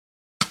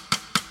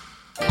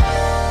The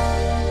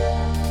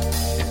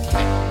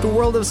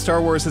world of Star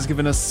Wars has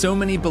given us so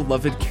many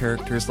beloved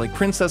characters like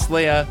Princess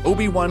Leia,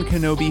 Obi-Wan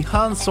Kenobi,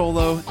 Han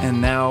Solo,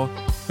 and now...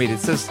 Wait, it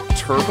says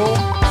Turgle?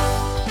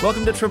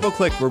 Welcome to Triple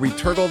Click, where we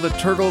turtle the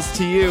turtles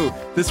to you.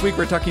 This week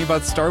we're talking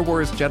about Star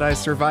Wars Jedi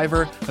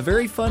Survivor, a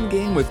very fun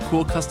game with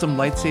cool custom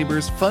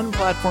lightsabers, fun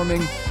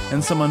platforming,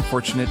 and some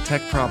unfortunate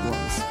tech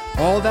problems.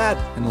 All that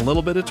and a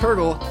little bit of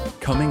turtle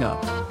coming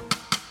up.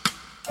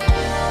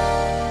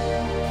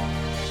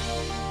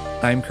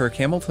 I'm Kirk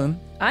Hamilton.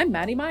 I'm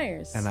Maddie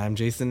Myers. And I'm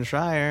Jason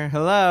Schreier.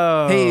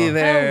 Hello. Hey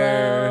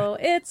there. Hello.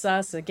 It's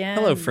us again.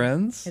 Hello,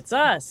 friends. It's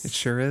us. It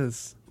sure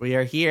is. We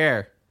are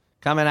here.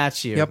 Coming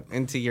at you. Yep.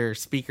 Into your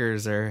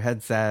speakers or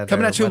headset.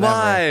 Coming or at you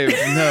whatever.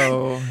 live.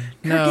 No.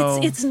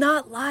 Kirk, it's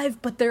not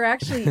live, but there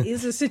actually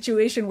is a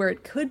situation where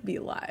it could be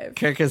live.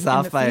 Kirk is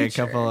off by a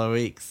couple of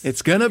weeks.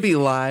 It's going to be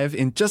live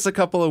in just a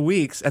couple of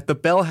weeks at the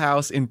Bell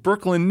House in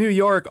Brooklyn, New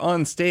York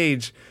on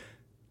stage.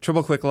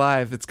 Triple Click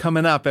Live. It's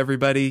coming up,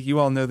 everybody. You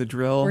all know the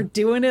drill. We're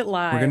doing it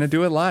live. We're going to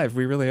do it live.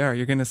 We really are.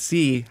 You're going to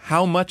see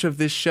how much of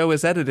this show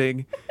is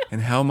editing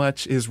and how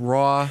much is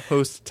raw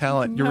host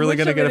talent. You're really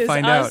going to get to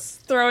find out. Us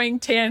throwing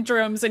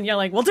tantrums and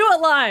yelling, "We'll do it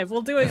live.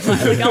 We'll do it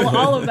live." Like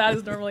all of that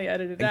is normally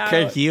edited out.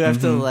 Kirk, you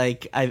have to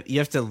you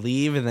have to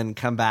leave and then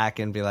come back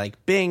and be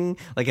like, "Bing!"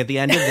 Like at the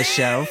end of the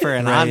show for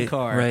an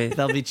encore. Right.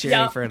 They'll be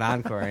cheering for an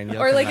encore, and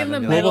you'll or come like out in the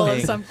and be middle like,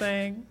 of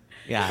something.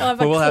 Yeah. You'll have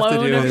What a we'll have to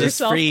clone do of is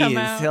yourself freeze. come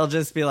out. He'll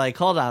just be like,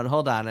 hold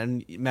on.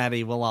 And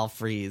Maddie will all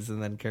freeze.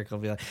 And then Kirk will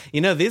be like,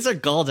 these are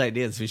gold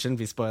ideas. We shouldn't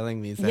be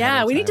spoiling these.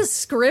 Yeah, we need to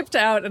script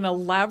out an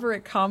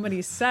elaborate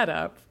comedy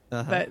setup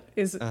that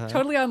is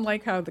totally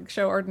unlike how the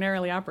show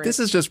ordinarily operates. This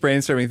is just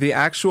brainstorming. The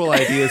actual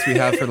ideas we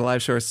have for the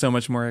live show are so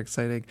much more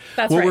exciting.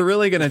 That's what right. we're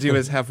really going to do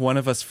is have one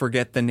of us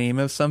forget the name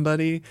of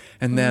somebody,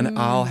 and then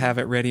I'll have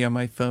it ready on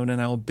my phone, and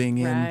I'll bing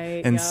in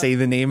and say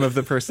the name of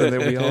the person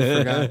that we all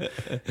forgot.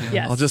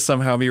 Yes. I'll just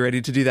somehow be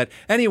ready to do that.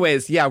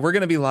 Anyways, yeah, we're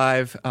going to be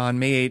live on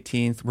May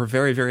 18th. We're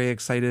very, very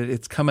excited.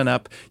 It's coming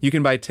up. You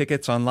can buy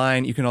tickets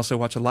online. You can also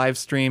watch a live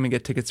stream and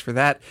get tickets for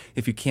that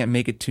if you can't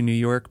make it to New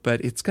York, but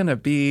it's going to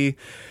be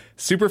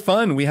super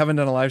fun. We haven't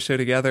done a live show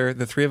together,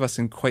 the three of us,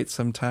 in quite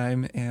some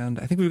time, and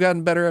I think we've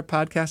gotten better at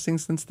podcasting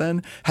since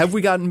then. Have we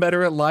gotten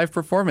better at live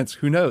performance?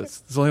 Who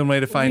knows? There's only one way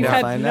to find We've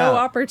out. had no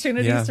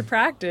opportunities to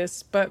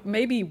practice, but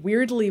maybe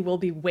weirdly we'll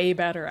be way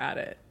better at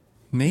it.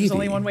 Maybe. There's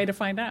only one way to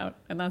find out,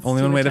 and that's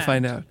only one way to attempt.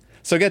 find out.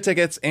 So get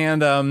tickets,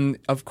 and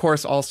of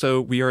course,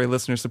 also, we are a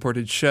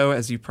listener-supported show,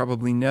 as you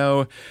probably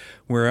know.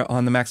 We're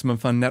on the Maximum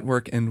Fun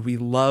Network, and we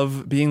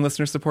love being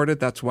listener-supported.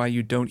 That's why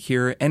you don't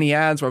hear any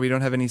ads, why we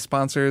don't have any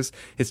sponsors.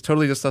 It's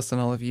totally just us and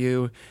all of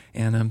you.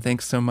 And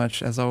thanks so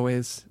much, as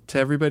always, to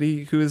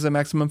everybody who is a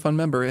Maximum Fun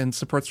member and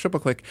supports Triple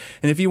Click.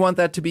 And if you want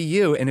that to be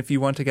you, and if you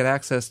want to get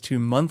access to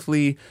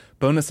monthly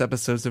bonus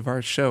episodes of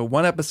our show,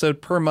 one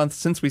episode per month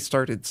since we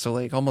started, so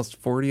like almost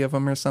 40 of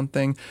them or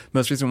something.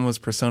 Most recent one was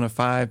Persona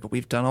 5, but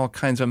we've done all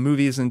kinds of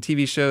movies and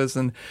TV shows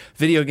and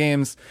video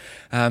games.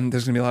 There's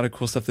going to be a lot of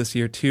cool stuff this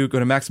year, too. Go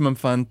to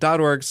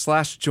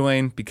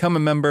MaximumFun.org/join, become a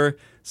member,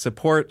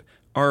 support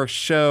our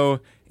show,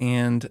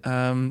 and,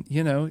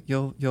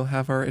 you'll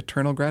have our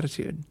eternal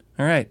gratitude.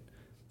 All right.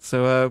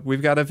 So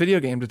we've got a video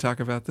game to talk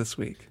about this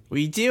week.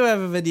 We do have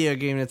a video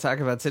game to talk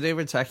about. Today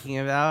we're talking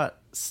about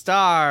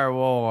Star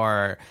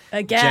Wars.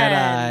 Again.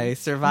 Jedi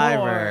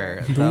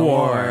Survivor. The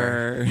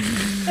war.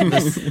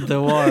 The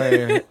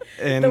war.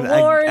 And The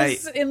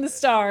wars in the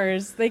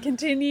stars. They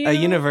continue. A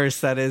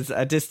universe that is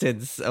a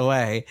distance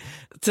away.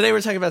 Today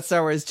we're talking about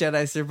Star Wars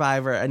Jedi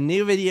Survivor, a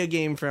new video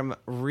game from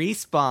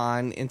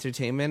Respawn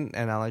Entertainment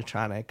and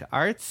Electronic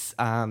Arts.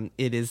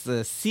 It is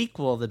the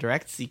sequel, the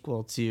direct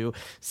sequel to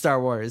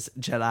Star Wars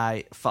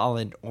Jedi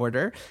Fallen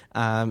Order.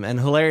 And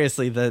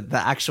hilariously, the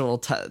actual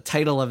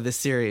title of this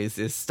series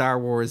is Star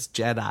Wars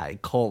Jedi :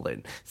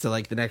 So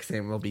like the next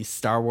name will be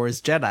Star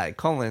Wars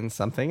Jedi :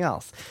 something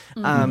else.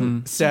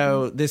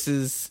 So this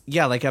is,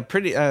 like a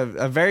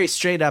very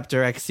straight up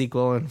direct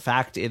sequel. In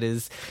fact, it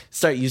is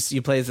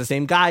you play as the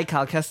same guy,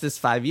 Cal Kestis,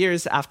 5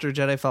 years after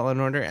Jedi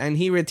Fallen Order, and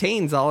he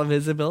retains all of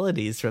his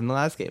abilities from the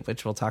last game,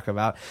 which we'll talk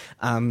about.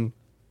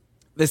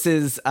 This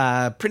is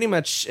pretty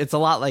much, it's a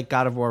lot like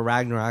God of War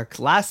Ragnarok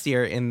last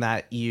year in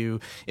that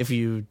if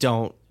you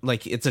don't,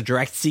 like, it's a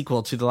direct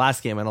sequel to the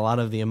last game, and a lot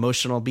of the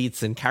emotional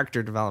beats and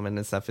character development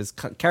and stuff is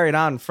carried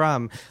on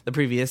from the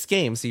previous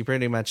game. So you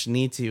pretty much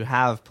need to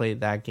have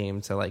played that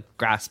game to like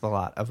grasp a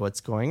lot of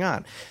what's going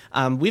on.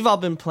 We've all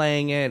been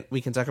playing it.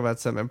 We can talk about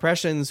some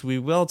impressions. We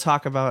will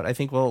talk about, I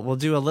think we'll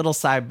do a little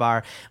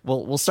sidebar.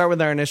 We'll start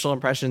with our initial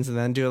impressions and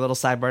then do a little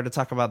sidebar to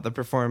talk about the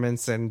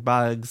performance and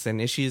bugs and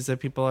issues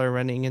that people are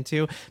running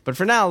into. But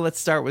for now, let's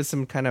start with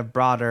some kind of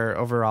broader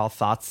overall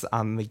thoughts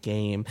on the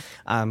game.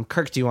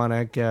 Kirk, do you want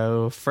to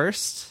go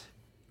first?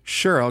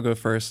 Sure, I'll go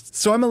first.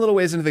 So I'm a little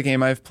ways into the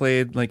game. I've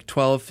played like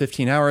 12,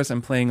 15 hours.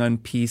 I'm playing on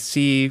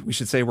PC. We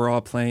should say we're all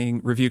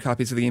playing review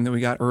copies of the game that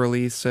we got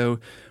early. So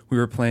we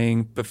were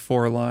playing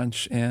before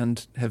launch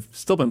and have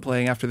still been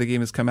playing after the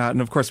game has come out.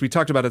 And of course, we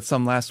talked about it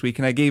some last week,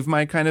 and I gave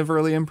my kind of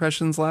early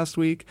impressions last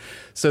week.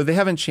 So they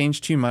haven't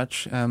changed too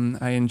much.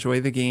 I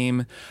enjoy the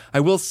game.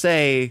 I will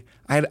say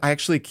I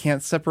actually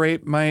can't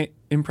separate my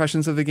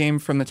impressions of the game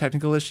from the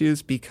technical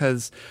issues,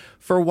 because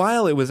for a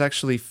while it was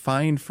actually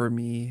fine for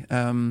me.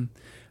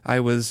 I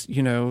was,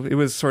 it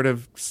was sort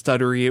of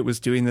stuttery. It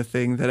was doing the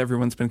thing that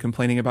everyone's been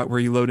complaining about, where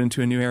you load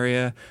into a new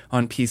area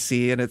on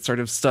PC and it sort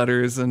of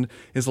stutters and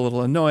is a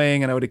little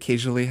annoying. And I would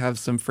occasionally have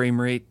some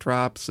frame rate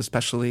drops,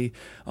 especially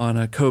on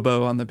a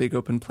Kobo on the big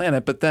open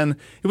planet. But then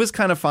it was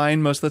kind of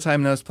fine most of the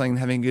time, and I was playing and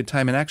having a good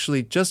time. And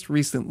actually just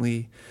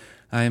recently,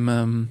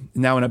 I'm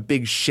now in a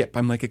big ship.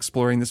 I'm like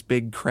exploring this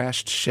big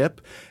crashed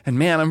ship. And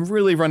man, I'm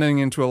really running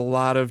into a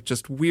lot of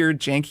just weird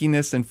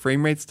jankiness and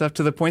frame rate stuff,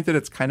 to the point that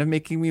it's kind of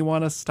making me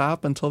want to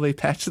stop until they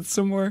patch it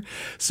some more.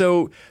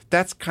 So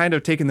that's kind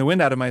of taken the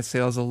wind out of my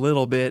sails a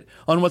little bit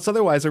on what's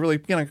otherwise a really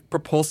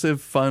propulsive,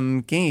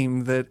 fun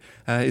game that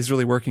is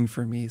really working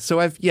for me. So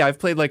I've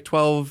played like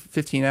 12,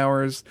 15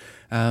 hours.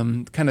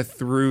 Kind of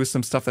through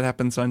some stuff that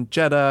happens on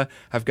Jedi.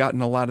 I've gotten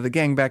a lot of the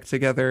gang back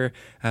together.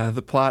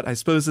 The plot, I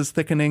suppose, is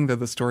thickening, though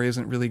the story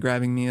isn't really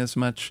grabbing me as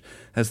much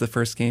as the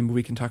first game, but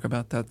we can talk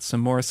about that some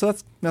more. So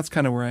that's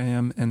kind of where I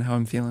am and how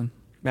I'm feeling.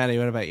 Maddie,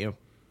 what about you?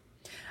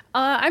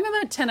 I'm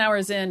about 10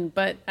 hours in,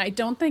 but I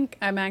don't think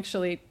I'm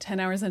actually 10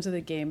 hours into the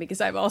game,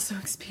 because I've also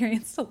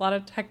experienced a lot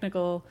of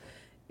technical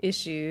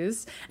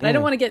issues, and I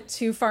don't want to get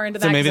too far into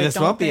that. So maybe this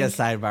won't be a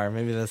sidebar.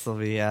 Maybe this will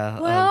be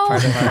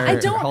part of our I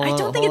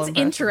don't think it's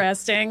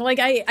interesting. Like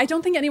I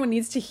don't think anyone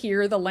needs to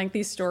hear the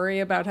lengthy story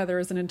about how there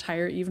was an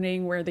entire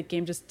evening where the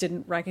game just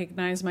didn't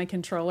recognize my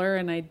controller,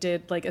 and I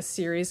did like a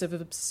series of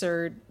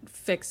absurd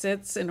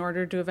fix-its in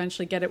order to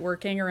eventually get it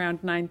working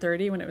around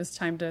 9:30 when it was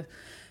time to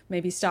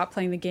maybe stop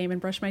playing the game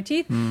and brush my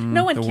teeth.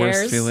 No one the cares.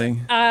 Worst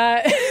feeling.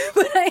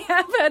 But I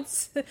have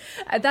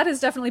had, that has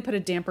definitely put a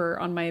damper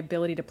on my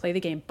ability to play the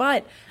game.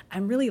 But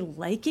I'm really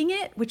liking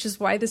it, which is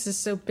why this is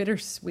so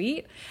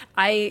bittersweet.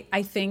 I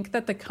think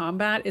that the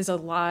combat is a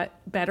lot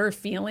better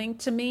feeling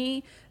to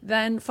me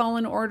than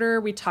Fallen Order.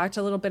 We talked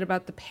a little bit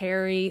about the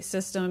parry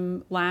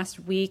system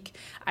last week.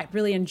 I'm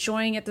really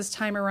enjoying it this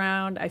time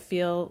around. I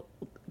feel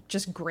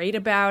just great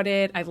about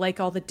it. I like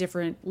all the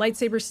different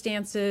lightsaber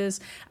stances.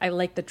 I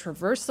like the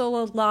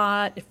traversal a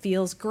lot. It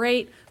feels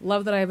great.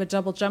 Love that I have a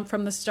double jump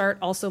from the start.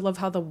 Also love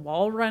how the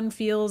wall run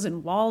feels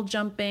and wall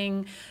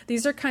jumping.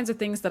 These are kinds of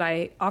things that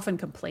I often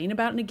complain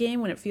about in a game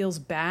when it feels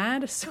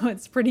bad. So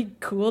it's pretty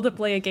cool to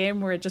play a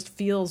game where it just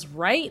feels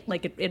right.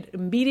 Like it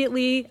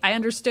immediately, I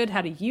understood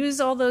how to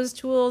use all those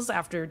tools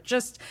after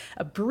just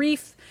a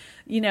brief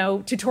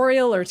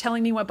tutorial or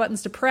telling me what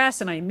buttons to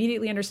press, and I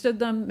immediately understood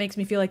them. Makes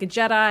me feel like a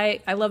Jedi.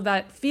 I love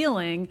that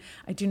feeling.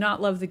 I do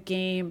not love the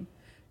game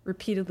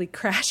repeatedly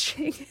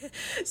crashing.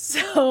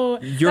 So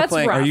you're that's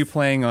playing. rough. Are you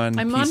playing on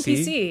I'm PC? on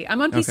PC.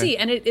 I'm on PC, Okay.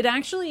 and it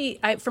actually,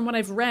 from what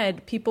I've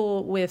read,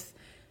 people with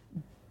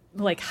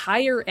like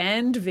higher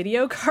end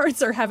video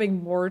cards are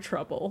having more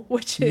trouble,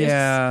 which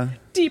is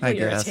deeply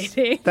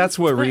irritating. That's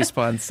what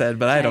Respawn said,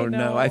 but I don't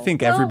know. I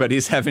think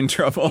everybody's having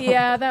trouble.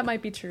 Yeah, that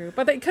might be true.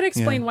 But that could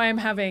explain why I'm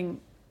having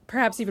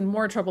perhaps even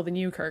more trouble than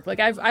you, Kirk. Like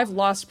I've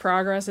lost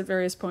progress at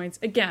various points.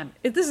 Again,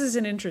 this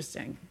isn't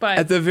interesting, but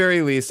at the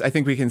very least, I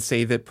think we can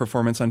say that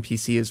performance on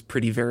PC is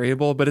pretty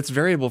variable, but it's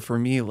variable for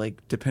me,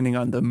 like depending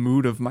on the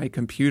mood of my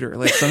computer.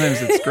 Like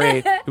sometimes it's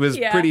great. It was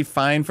pretty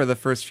fine for the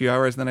first few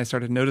hours, and then I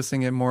started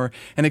noticing it more.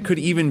 And it could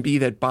even be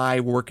that by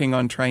working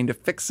on trying to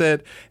fix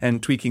it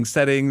and tweaking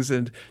settings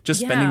and just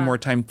spending more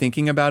time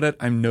thinking about it,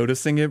 I'm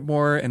noticing it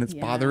more and it's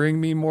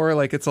bothering me more.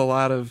 Like it's a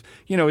lot of,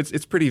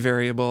 it's pretty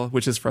variable,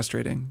 which is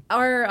frustrating.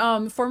 Our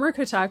former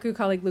Kotaku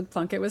colleague Luke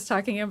Plunkett was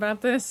talking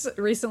about this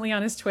recently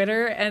on his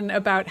Twitter, and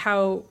about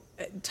how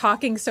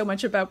talking so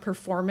much about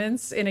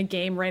performance in a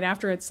game right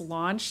after it's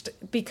launched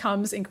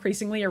becomes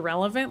increasingly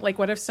irrelevant. Like,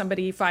 what if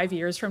somebody 5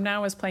 years from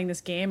now was playing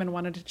this game and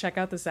wanted to check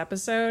out this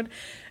episode?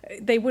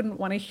 They wouldn't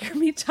want to hear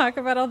me talk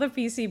about all the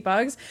PC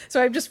bugs.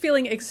 So I'm just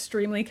feeling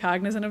extremely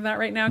cognizant of that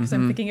right now, because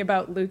I'm thinking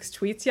about Luke's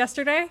tweets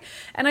yesterday,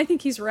 and I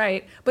think he's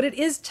right. But it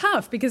is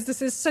tough because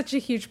this is such a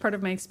huge part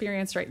of my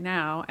experience right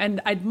now,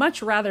 and I'd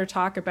much rather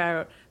talk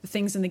about the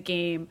things in the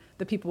game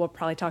that people will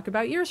probably talk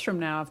about years from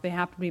now if they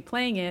happen to be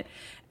playing it.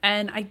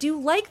 And I do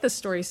like the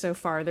story so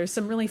far. There's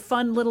some really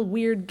fun little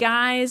weird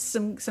guys,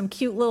 some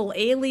cute little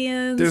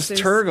aliens. There's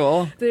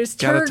Turgle. There's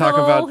Turgle. Gotta talk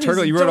about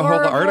Turgle. You wrote a whole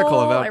article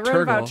about Turgle. I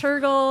wrote about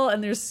Turgle,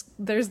 and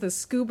there's the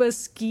scuba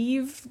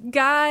skeeve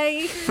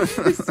guy.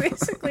 He's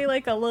basically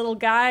like a little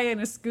guy in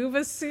a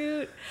scuba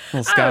suit.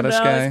 Little Scottish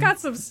guy. It's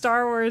got some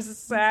Star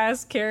Wars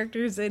ass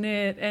characters in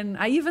it, and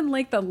I even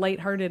like the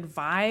lighthearted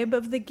vibe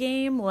of the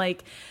game.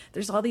 Like,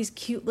 there's all these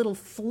cute little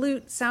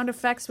flute sound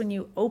effects when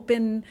you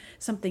open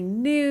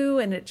something new,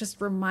 and it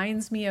just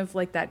reminds me of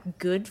like that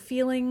good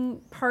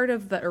feeling part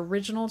of the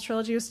original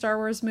trilogy of Star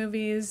Wars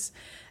movies.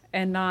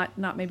 and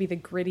not maybe the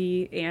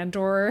gritty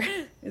Andor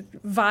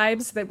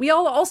vibes that we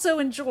all also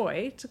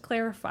enjoy, to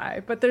clarify.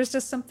 But there's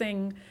just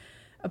something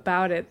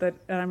about it that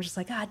I'm just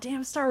like,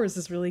 damn, Star Wars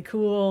is really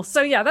cool.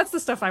 So yeah, that's the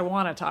stuff I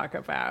want to talk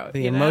about.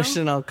 The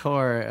emotional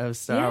core of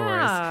Star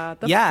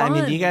Wars. Yeah, fun.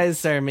 I mean, you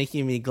guys are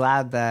making me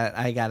glad that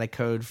I got a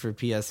code for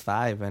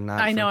PS5 and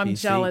not I know, for I'm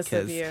PC, jealous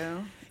of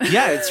you.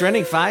 Yeah, it's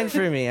running fine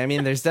for me. I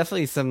mean, there's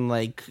definitely some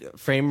like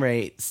frame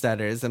rate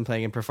stutters. I'm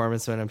playing in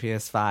performance mode on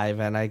PS5,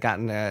 and I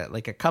gotten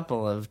a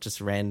couple of just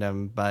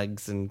random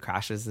bugs and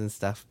crashes and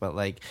stuff. But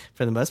like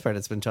for the most part,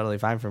 it's been totally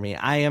fine for me.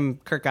 I'm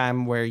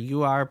where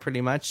you are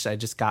pretty much. I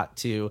just got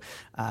to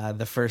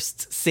the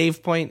first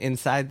save point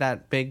inside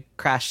that big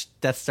crash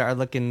Death Star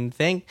looking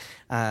thing,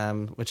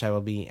 which I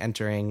will be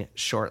entering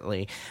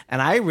shortly. And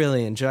I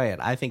really enjoy it.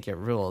 I think it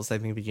rules. I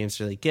think the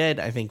game's really good.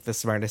 I think the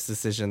smartest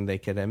decision they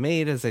could have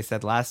made, as I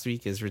said last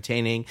week, is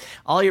retaining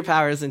all your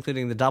powers,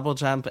 including the double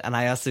jump. And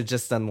I also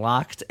just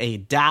unlocked a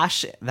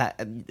dash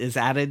that is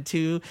added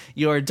to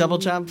your double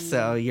jump.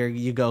 So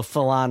you go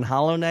full on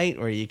Hollow Knight,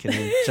 where you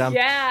can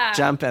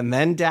jump and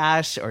then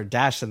dash, or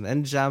dash and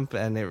then jump.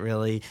 And it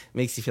really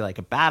makes you feel like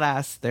a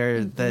badass.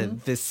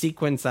 The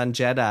sequence on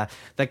Jeddah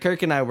that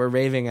Kirk and I were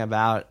raving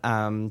about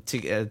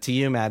to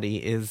you,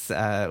 Maddie,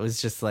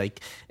 was just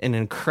like an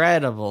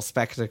incredible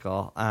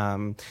spectacle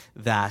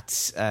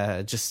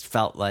that just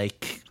felt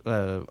like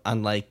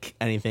unlike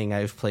anything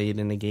I've played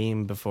in a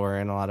game before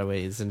in a lot of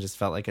ways, and just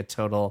felt like a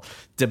total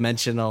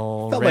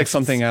dimensional felt like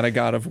something out of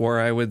God of War.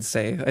 I'd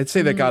say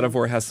that God of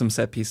War has some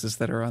set pieces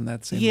that are on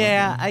that same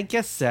level. I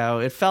guess so.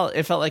 It felt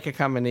like a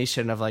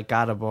combination of like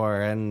God of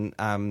War and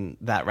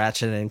that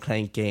Ratchet and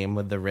Clank game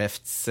with the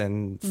rifts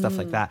and stuff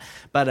like that.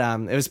 But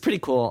it was pretty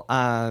cool.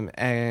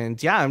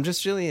 And yeah, I'm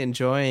just really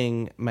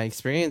enjoying my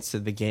experience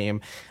of the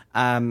game.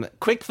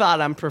 Quick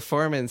thought on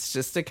performance,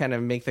 just to kind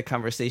of make the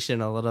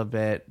conversation a little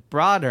bit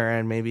broader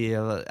and maybe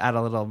add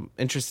a little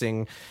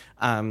interesting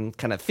kind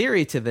of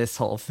theory to this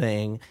whole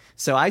thing.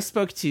 So I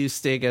spoke to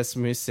Stig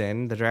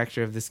Asmussen, the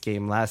director of this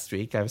game, last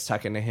week. I was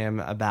talking to him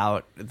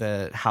about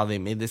how they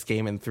made this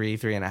game in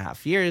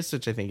 3.5 years,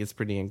 which I think is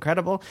pretty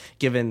incredible,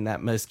 given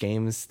that most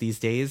games these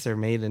days are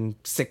made in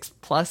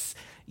 6+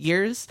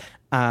 years.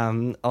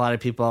 A lot of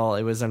people,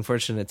 it was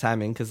unfortunate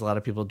timing, because a lot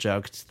of people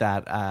joked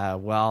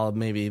that,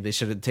 maybe they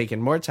should have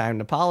taken more time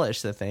to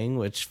polish the thing,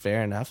 which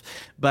fair enough.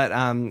 But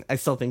I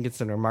still think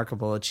it's a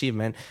remarkable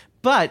achievement.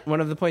 But one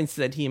of the points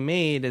that he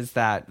made is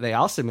that they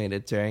also made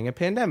it during a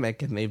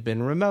pandemic, and they've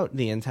been remote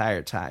the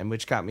entire time,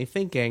 which got me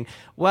thinking,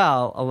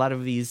 well, a lot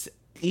of these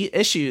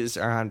issues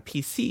are on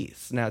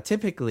PCs. Now,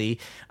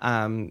 typically,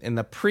 in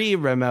the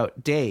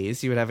pre-remote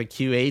days, you would have a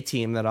QA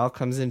team that all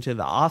comes into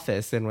the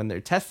office, and when they're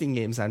testing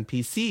games on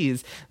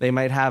PCs, they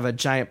might have a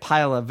giant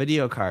pile of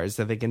video cards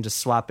that they can just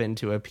swap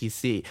into a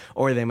PC,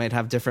 or they might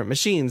have different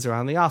machines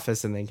around the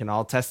office, and they can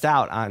all test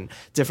out on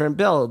different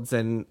builds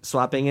and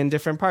swapping in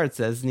different parts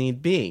as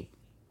need be.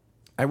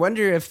 I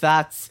wonder if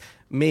that's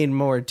made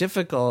more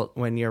difficult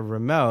when you're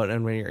remote,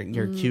 and when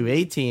your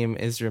QA team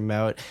is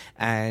remote,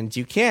 and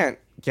you can't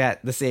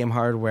get the same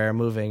hardware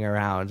moving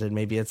around, and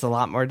maybe it's a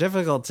lot more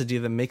difficult to do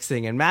the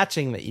mixing and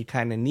matching that you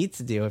kind of need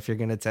to do if you're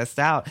going to test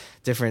out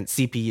different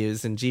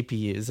CPUs and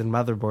GPUs and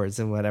motherboards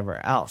and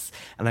whatever else.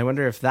 And I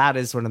wonder if that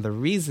is one of the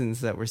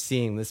reasons that we're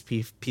seeing this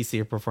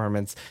PC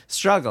performance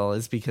struggle,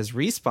 is because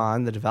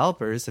Respawn, the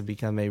developers, have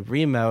become a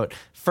remote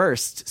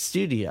first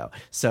studio.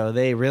 So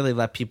they really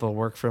let people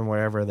work from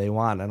wherever they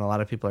want, and a lot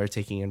of people are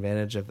taking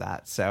advantage of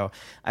that. So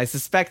I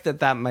suspect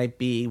that might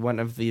be one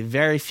of the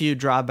very few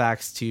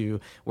drawbacks to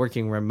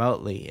working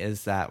remotely,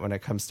 is that when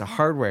it comes to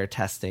hardware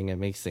testing, it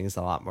makes things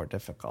a lot more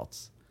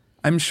difficult.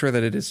 I'm sure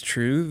that it is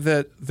true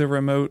that the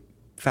remote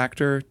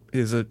factor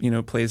is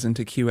plays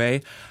into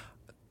QA.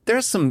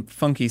 There's some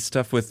funky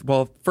stuff with the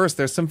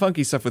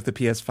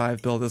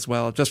PS5 build as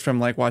well, just from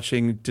like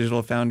watching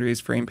Digital Foundry's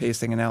frame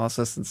pacing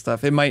analysis and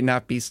stuff. It might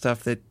not be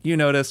stuff that you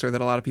notice or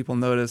that a lot of people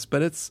notice,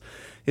 but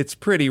it's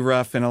pretty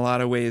rough in a lot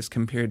of ways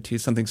compared to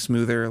something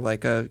smoother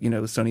like a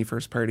Sony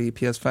first party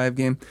PS5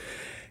 game.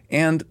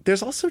 And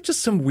there's also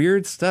just some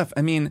weird stuff.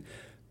 I mean,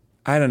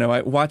 I don't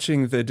know.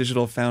 Watching the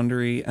Digital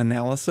Foundry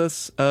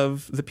analysis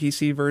of the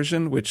PC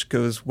version, which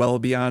goes well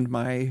beyond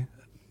my,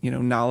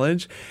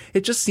 knowledge,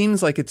 it just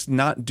seems like it's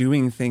not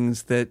doing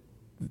things that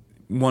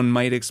one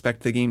might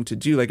expect the game to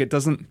do. Like, it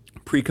doesn't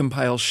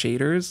precompile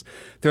shaders.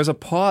 There's a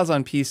pause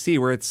on PC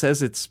where it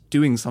says it's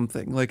doing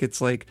something. Like, it's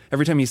like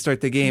every time you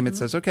start the game, it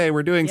says, okay,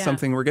 we're doing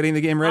something. We're getting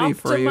the game ready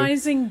for you.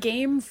 Optimizing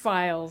game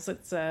files,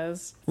 it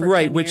says.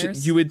 Right, which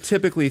you would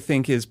typically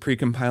think is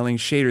precompiling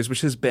shaders,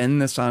 which has been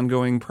this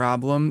ongoing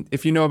problem.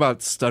 If you know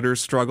about stutter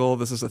struggle,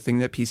 this is a thing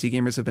that PC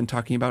gamers have been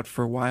talking about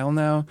for a while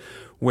now,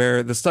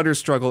 where the stutter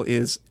struggle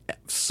is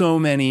so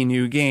many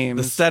new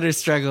games. The stutter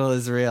struggle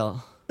is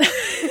real.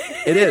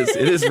 It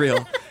is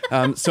real.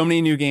 So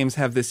many new games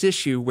have this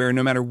issue where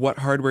no matter what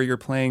hardware you're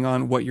playing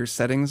on, what your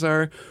settings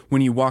are,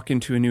 when you walk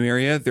into a new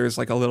area, there's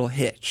like a little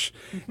hitch.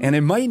 And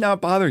it might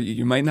not bother you.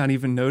 You might not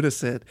even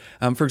notice it.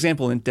 For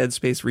example, in Dead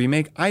Space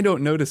Remake, I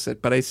don't notice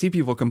it, but I see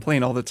people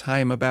complain all the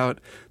time about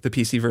the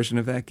PC version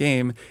of that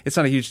game. It's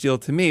not a huge deal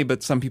to me,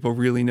 but some people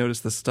really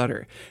notice the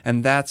stutter.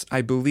 And that's,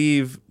 I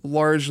believe,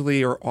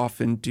 largely or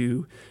often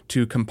due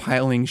to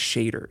compiling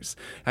shaders.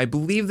 I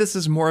believe this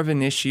is more of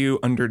an issue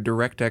under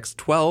DirectX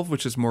 12,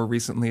 which is more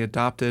recently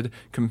adopted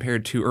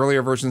compared to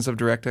earlier versions of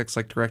DirectX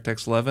like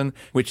DirectX 11,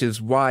 which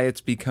is why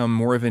it's become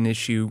more of an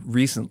issue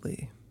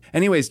recently.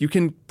 Anyways, you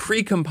can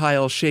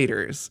pre-compile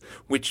shaders,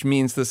 which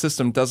means the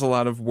system does a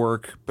lot of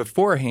work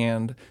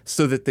beforehand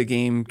so that the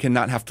game can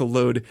not have to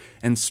load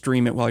and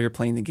stream it while you're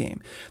playing the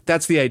game.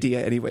 That's the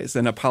idea anyways.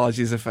 And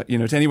apologies if,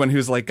 to anyone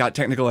who's like got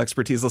technical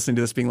expertise listening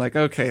to this being like,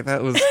 okay,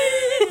 that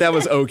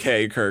was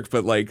okay, Kirk,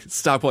 but like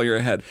stop while you're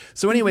ahead.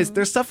 So anyways,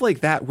 there's stuff like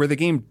that where the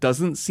game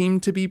doesn't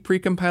seem to be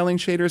pre-compiling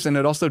shaders, and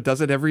it also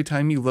does it every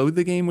time you load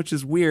the game, which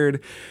is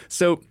weird.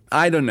 So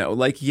I don't know.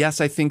 Like,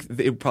 yes, I think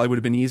it probably would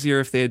have been easier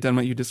if they had done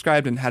what you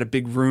described and had a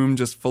big room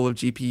just full of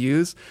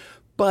GPUs.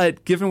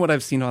 But given what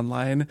I've seen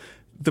online,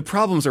 the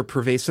problems are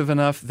pervasive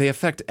enough. They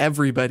affect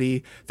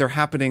everybody. They're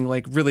happening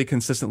like really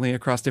consistently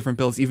across different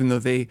builds, even though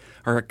they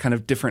are kind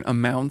of different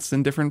amounts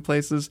in different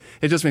places.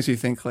 It just makes me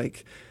think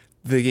like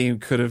the game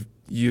could have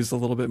used a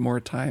little bit more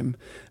time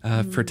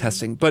for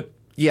testing. But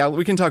yeah,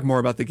 we can talk more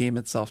about the game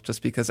itself,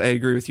 just because I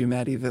agree with you,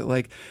 Maddie, that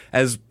like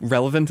as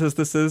relevant as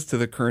this is to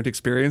the current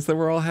experience that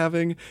we're all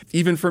having,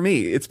 even for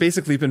me, it's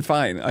basically been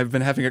fine. I've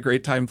been having a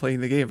great time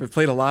playing the game. I've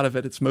played a lot of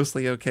it. It's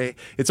mostly okay.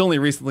 It's only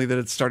recently that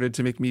it's started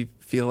to make me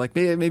feel like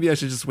maybe I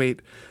should just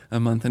wait a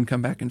month and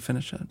come back and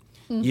finish it.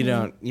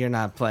 You're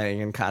not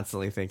playing and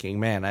constantly thinking,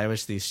 man, I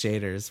wish these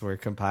shaders were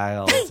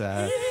compiled.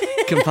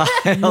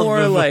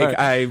 More before.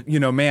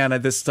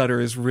 like this stutter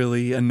is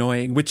really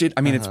annoying, which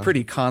it's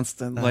pretty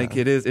constant. Like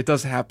it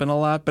does happen a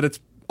lot, but it's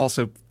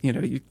also,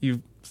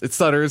 it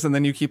stutters and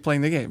then you keep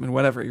playing the game and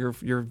whatever.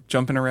 You're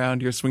jumping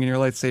around, you're swinging your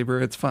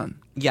lightsaber. It's fun.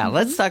 Yeah,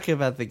 let's talk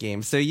about the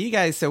game.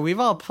 So we've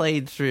all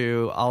played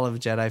through all of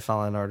Jedi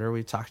Fallen Order.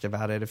 We've talked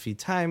about it a few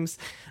times.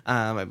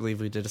 I believe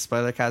we did a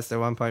spoiler cast at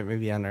one point,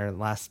 maybe on our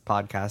last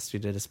podcast we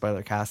did a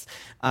spoiler cast.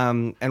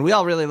 And we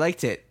all really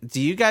liked it. Do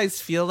you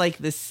guys feel like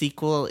this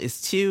sequel is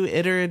too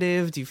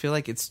iterative? Do you feel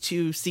like it's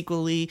too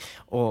sequel-y,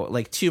 or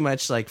like too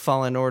much like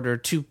Fallen Order,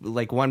 too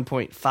like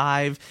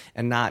 1.5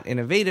 and not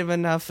innovative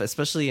enough,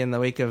 especially in the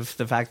wake of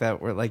the fact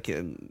that we're like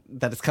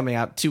that it's coming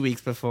out 2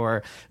 weeks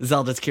before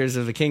Zelda's Tears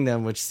of the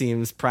Kingdom, which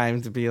seems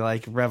primed to be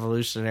like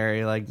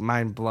revolutionary, like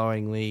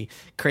mind-blowingly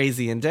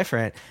crazy and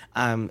different.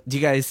 Do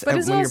you guys, but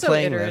it's when also you're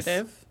playing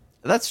iterative. this,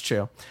 that's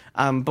true.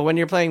 But when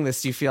you're playing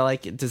this,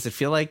 does it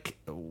feel like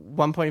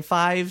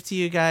 1.5 to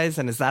you guys?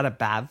 And is that a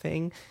bad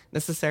thing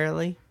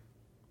necessarily?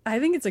 I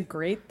think it's a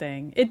great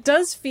thing. It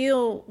does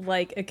feel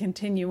like a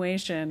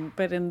continuation,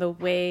 but in the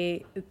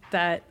way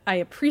that I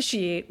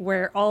appreciate,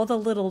 where all the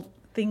little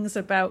things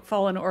about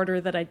Fallen Order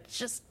that I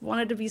just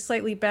wanted to be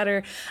slightly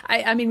better.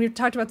 I mean, we've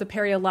talked about the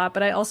parry a lot,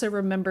 but I also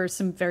remember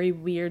some very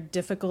weird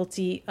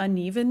difficulty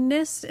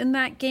unevenness in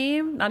that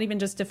game. Not even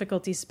just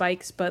difficulty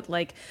spikes, but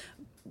like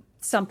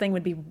something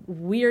would be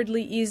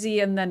weirdly easy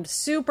and then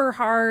super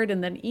hard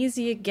and then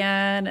easy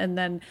again, and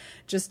then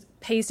just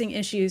pacing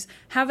issues.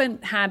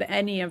 Haven't had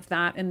any of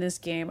that in this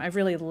game. I've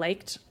really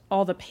liked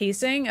all the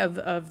pacing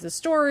of the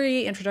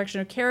story,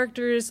 introduction of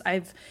characters.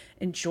 I've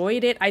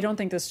enjoyed it. I don't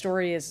think the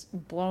story is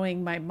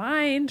blowing my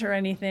mind or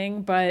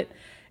anything, but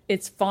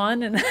it's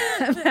fun and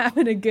I'm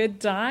having a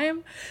good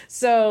time.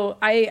 So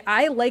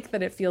I like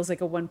that it feels like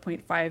a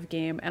 1.5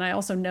 game. And I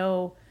also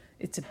know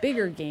it's a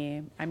bigger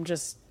game. I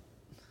just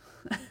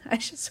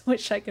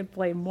wish I could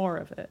play more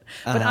of it.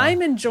 But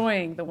I'm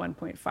enjoying the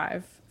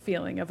 1.5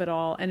 feeling of it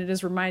all. And it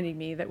is reminding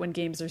me that when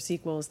games are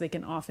sequels, they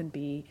can often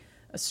be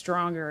a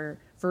stronger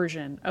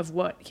version of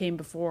what came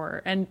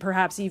before, and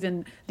perhaps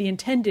even the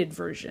intended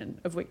version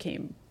of what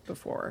came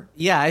before.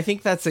 Yeah, I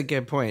think that's a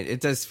good point. It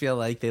does feel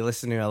like they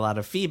listen to a lot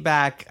of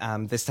feedback.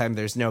 This time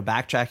there's no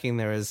backtracking.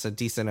 There was a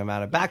decent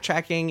amount of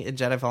backtracking in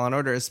Jedi Fallen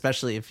Order,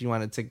 especially if you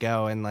wanted to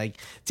go and like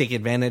take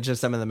advantage of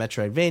some of the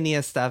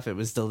Metroidvania stuff. It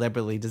was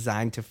deliberately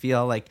designed to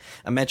feel like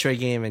a Metroid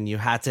game, and you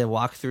had to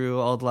walk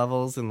through old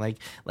levels and like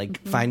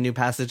find new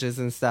passages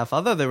and stuff.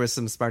 Although there was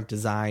some smart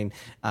design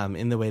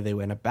in the way they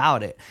went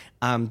about it.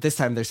 This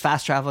time there's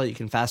fast travel. You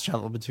can fast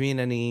travel between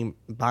any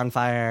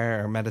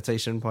bonfire or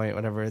meditation point,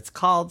 whatever it's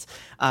called.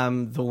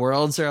 The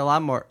worlds are a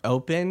lot more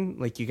open.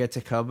 Like you get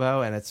to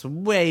Kobo and it's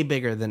way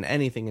bigger than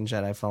anything in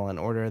Jedi Fallen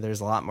Order.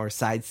 There's a lot more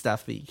side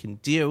stuff that you can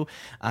do.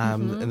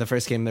 In the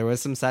first game there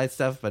was some side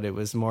stuff, but it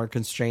was more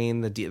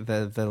constrained.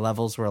 The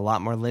levels were a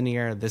lot more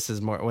linear. This is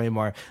way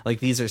more like,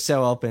 these are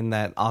so open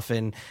that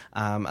often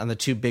on the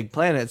two big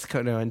planets,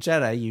 Kono and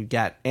Jedi, you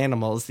get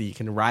animals that you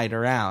can ride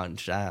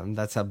around.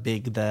 That's how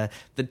big the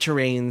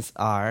terrains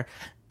are.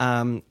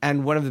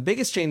 And one of the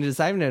biggest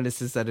changes I've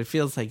noticed is that it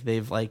feels like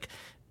they've like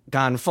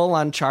gone full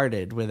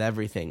Uncharted with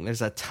everything.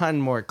 There's a ton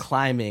more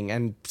climbing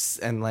and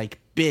like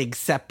big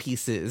set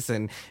pieces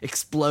and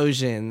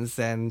explosions,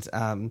 and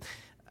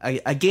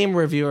a game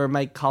reviewer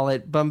might call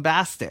it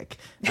bombastic,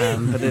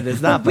 but it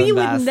is not we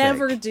bombastic. would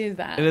never do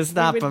that. It is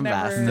not we would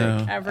bombastic.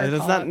 Never, ever it is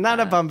call not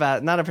it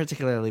that. not a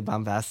particularly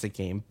bombastic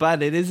game,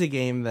 but it is a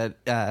game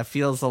that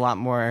feels a lot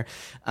more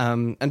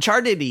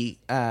Uncharted-y.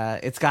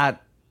 It's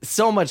got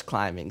so much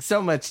climbing,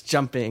 so much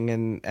jumping,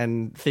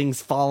 and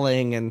things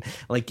falling, and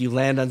like you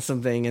land on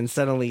something and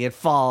suddenly it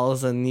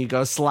falls and you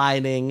go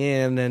sliding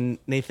in, and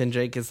Nathan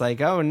Drake is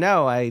like, oh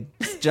no, I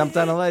jumped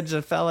on a ledge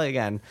and fell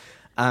again.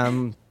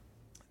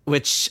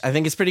 Which I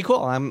think is pretty cool.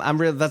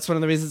 That's one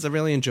of the reasons I'm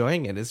really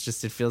enjoying it. It's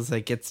just, it feels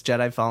like it's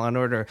Jedi Fallen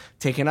Order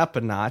taken up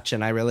a notch,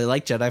 and I really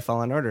like Jedi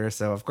Fallen Order,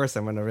 so of course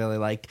I'm going to really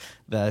like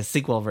the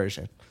sequel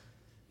version.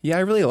 Yeah,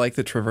 I really like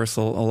the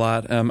traversal a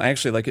lot. I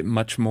actually like it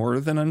much more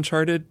than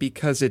Uncharted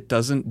because it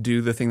doesn't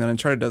do the thing that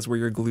Uncharted does where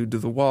you're glued to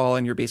the wall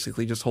and you're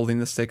basically just holding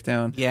the stick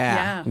down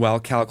Yeah. while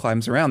Cal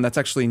climbs around. That's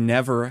actually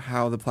never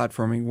how the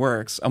platforming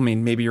works. I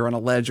mean, maybe you're on a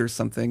ledge or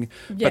something,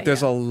 but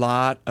there's a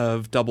lot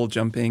of double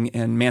jumping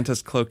and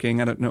mantis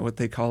cloaking. I don't know what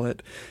they call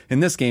it in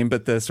this game,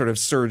 but the sort of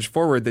surge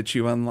forward that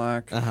you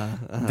unlock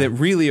that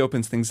really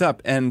opens things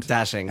up. And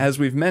dashing. As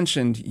we've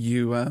mentioned,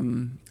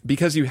 you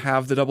because you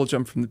have the double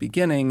jump from the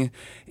beginning,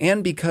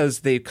 and because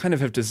they kind of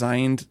have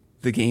designed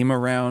the game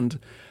around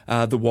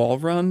the wall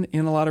run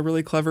in a lot of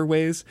really clever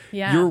ways.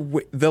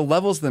 The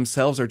levels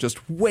themselves are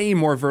just way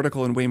more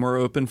vertical and way more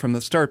open from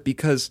the start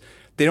because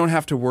they don't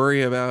have to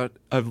worry about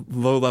a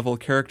low-level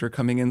character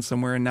coming in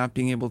somewhere and not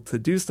being able to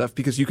do stuff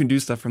because you can do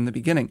stuff from the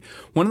beginning.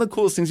 One of the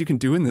coolest things you can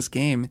do in this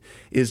game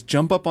is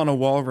jump up on a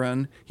wall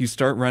run, you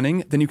start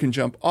running, then you can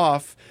jump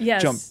off,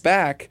 jump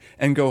back,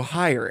 and go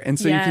higher. And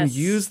so you can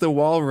use the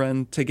wall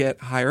run to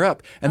get higher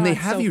up. And they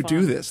have you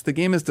do this. The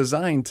game is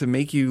designed to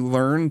make you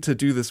learn to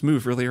do this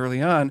move really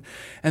early on.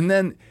 And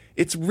then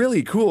it's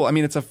really cool. I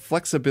mean, it's a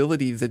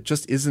flexibility that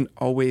just isn't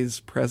always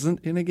present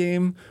in a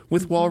game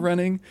with wall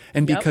running.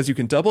 And because you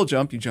can double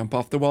jump, you jump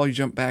off the wall, you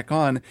jump back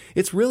on.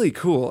 It's really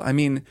cool. I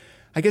mean,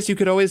 I guess you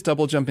could always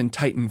double jump in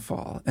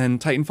Titanfall.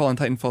 And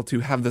Titanfall 2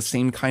 have the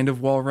same kind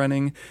of wall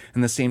running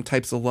and the same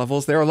types of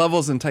levels. There are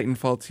levels in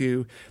Titanfall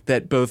 2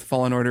 that both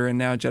Fallen Order and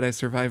now Jedi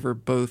Survivor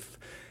both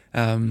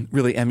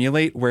really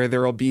emulate, where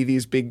there will be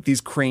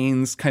these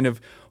cranes kind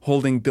of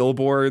holding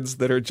billboards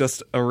that are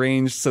just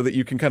arranged so that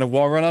you can kind of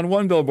wall run on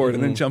one billboard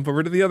and then jump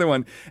over to the other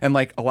one. And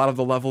like a lot of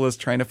the level is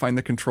trying to find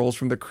the controls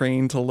from the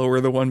crane to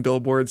lower the one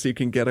billboard so you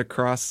can get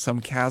across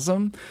some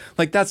chasm.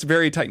 Like that's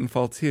very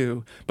Titanfall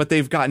 2, but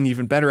they've gotten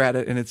even better at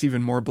it and it's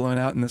even more blown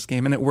out in this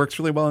game and it works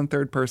really well in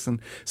third person.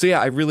 So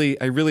yeah, I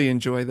really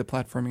enjoy the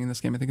platforming in this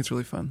game. I think it's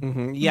really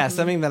fun. Yeah,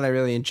 something that I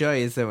really enjoy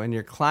is that when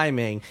you're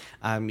climbing,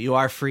 you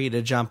are free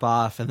to jump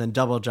off and then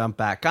double jump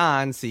back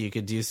on, so you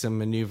could do some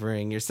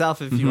maneuvering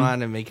yourself if you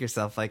want and make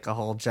yourself like a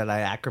whole Jedi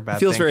acrobat. It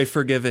feels thing. very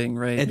forgiving,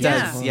 right? It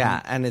does,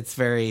 yeah, and it's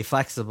very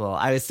flexible.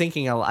 I've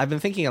been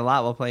thinking a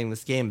lot while playing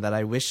this game that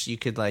I wish you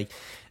could like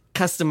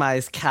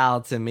customize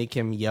Cal to make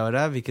him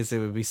Yoda, because it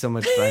would be so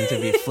much fun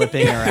to be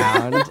flipping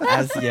around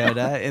as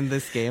Yoda in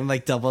this game,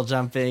 like double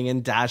jumping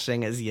and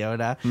dashing as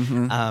Yoda.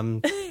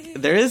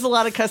 There is a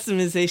lot of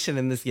customization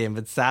in this game,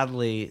 but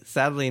sadly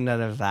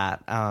none of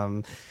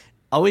that.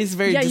 Always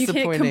very disappointing.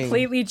 You can't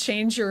completely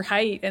change your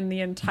height and the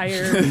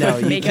entire no,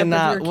 you makeup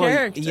cannot, of your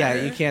character. Yeah,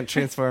 you can't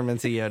transform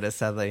into Yoda,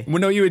 sadly. Well,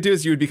 no, you would do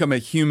is you would become a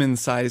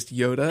human-sized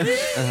Yoda.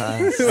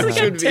 It's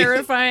like a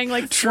terrifying,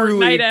 like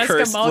truly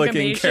Fortnite-esque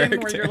amalgamation character.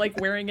 where you're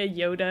like wearing a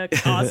Yoda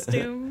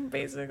costume,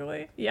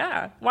 basically.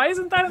 Yeah. Why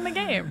isn't that in the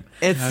game?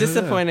 It's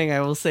disappointing,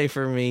 I will say,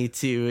 for me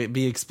to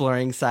be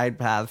exploring side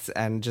paths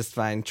and just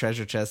find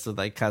treasure chests with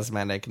like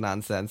cosmetic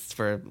nonsense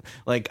for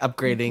like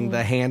upgrading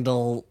the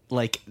handle,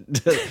 like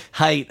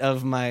height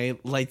of my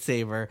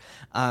lightsaber.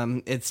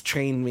 It's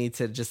trained me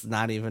to just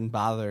not even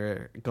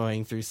bother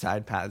going through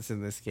side paths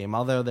in this game.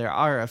 Although there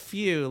are a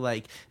few,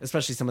 like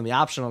especially some of the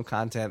optional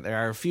content, there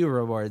are a few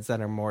rewards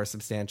that are more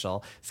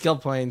substantial, skill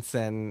points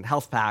and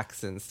health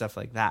packs and stuff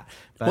like that.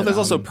 But, well, there's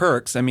also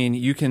perks. I mean,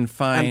 you can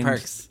find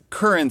perks.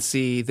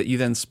 Currency that you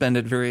then spend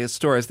at various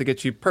stores that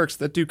get you perks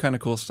that do kind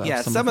of cool stuff.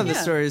 Yeah, some of the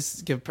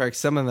stores give perks.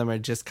 Some of them are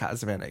just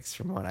cosmetics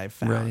from what I've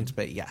found. Right.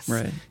 But yes.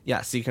 Right.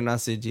 Yeah, so you can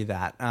also do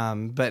that.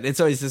 But it's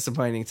always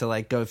disappointing to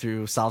like go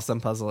through, solve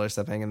some puzzle or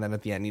something, and then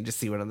at the end you just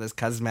see one of those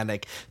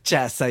cosmetic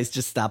chests. I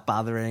just stop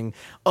bothering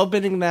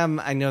opening them.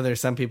 I know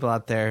there's some people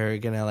out there who are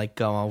going to like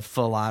go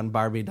full on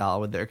Barbie doll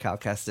with their Cal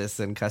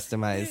Kestis and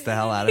customize the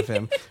hell out of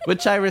him,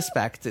 which I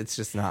respect. It's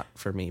just not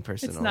for me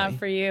personally. It's not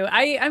for you.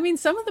 I mean,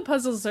 some of the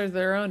puzzles are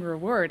their own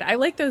reward. I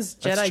like those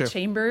Jedi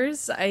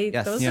chambers.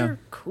 Those are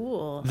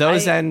cool.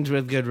 Those end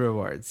with good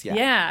rewards.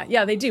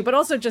 Yeah, they do. But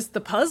also just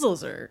the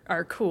puzzles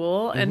are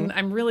cool. And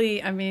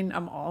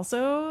I'm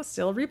also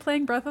still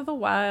replaying Breath of the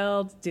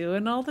Wild,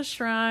 doing all the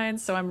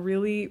shrines. So I'm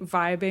really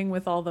vibing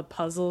with all the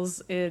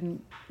puzzles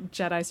in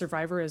Jedi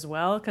Survivor as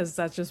well, because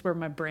that's just where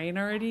my brain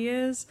already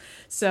is.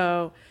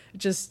 So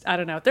just, I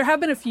don't know. There have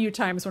been a few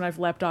times when I've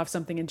leapt off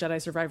something in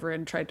Jedi Survivor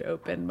and tried to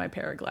open my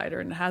paraglider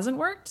and it hasn't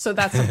worked. So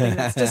that's something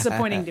that's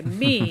disappointing to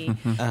me.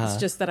 It's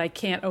just that I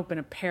can't open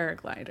a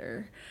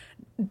paraglider.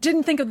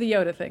 Didn't think of the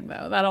Yoda thing,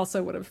 though. That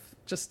also would have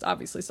just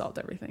obviously solved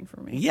everything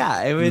for me.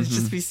 Yeah, it would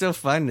just be so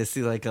fun to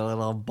see like a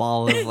little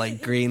ball of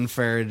like green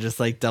fur just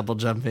like double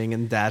jumping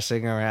and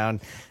dashing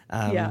around.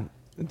 Yeah.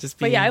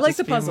 But I like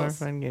the puzzles.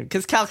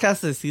 Because Cal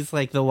Kestis, he's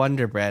like the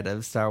Wonder Bread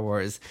of Star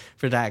Wars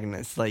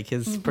protagonists. Like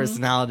his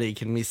personality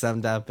can be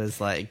summed up as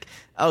like,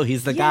 oh,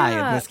 he's the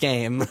guy in this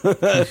game.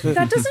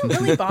 That doesn't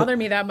really bother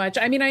me that much.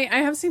 I mean, I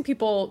have seen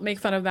people make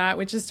fun of that,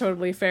 which is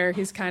totally fair.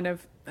 He's kind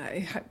of,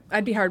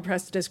 I'd be hard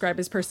pressed to describe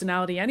his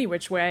personality any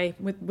which way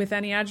with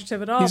any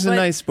adjective at all. He's a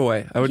nice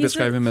boy. I would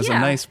describe him as a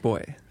nice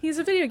boy. He's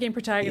a video game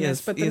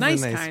protagonist, but the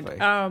nice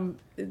kind.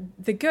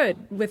 The good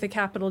with a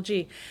capital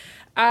G.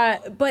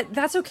 But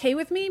that's okay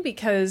with me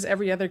because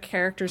every other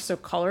character is so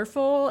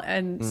colorful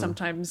and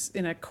sometimes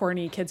in a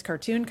corny kids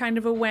cartoon kind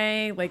of a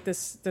way. Like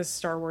this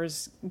Star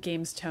Wars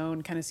game's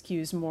tone kind of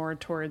skews more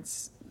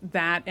towards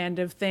that end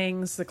of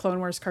things, the Clone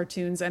Wars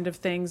cartoons end of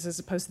things, as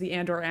opposed to the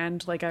Andor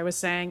end, like I was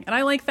saying. And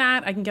I like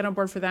that. I can get on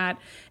board for that.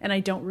 And I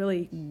don't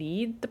really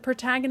need the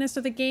protagonist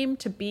of the game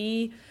to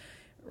be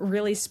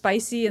really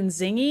spicy and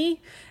zingy.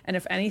 And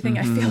if anything,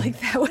 I feel like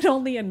that would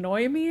only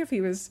annoy me if he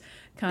was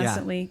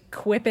constantly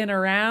quipping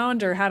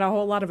around or had a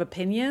whole lot of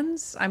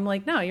opinions. I'm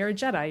like, no, you're a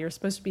Jedi. You're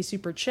supposed to be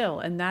super chill.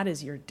 And that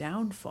is your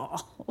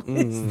downfall,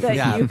 is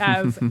that you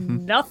have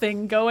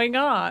nothing going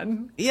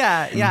on.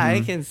 Yeah,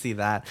 I can see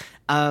that.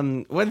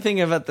 One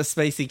thing about the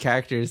spicy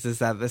characters is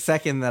that the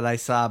second that I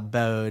saw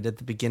Bode at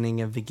the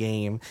beginning of the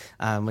game,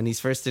 when he's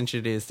first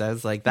introduced, I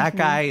was like, that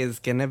guy is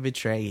going to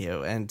betray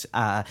you. And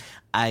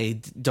I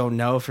don't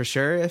know for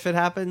sure if it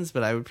happens,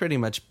 but I would pretty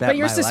much bet my life. But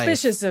you're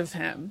suspicious of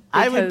him.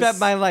 I would bet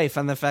my life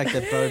on the fact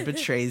that Bode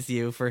betrays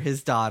you for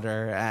his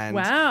daughter. And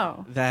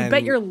then you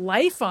bet your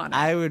life on it.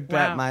 I would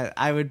bet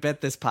I would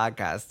bet this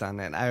podcast on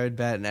it. I would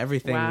bet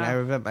everything. I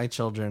would bet my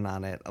children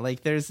on it.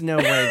 Like, there's no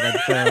way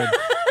that Bode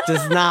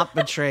does not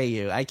betray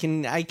you. I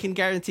can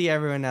guarantee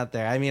everyone out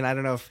there. I mean, I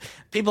don't know if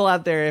people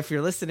out there, if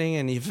you're listening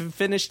and you've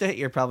finished it,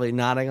 you're probably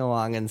nodding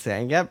along and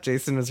saying, yep,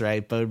 Jason was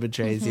right. Bode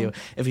betrays you.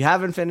 If you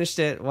haven't finished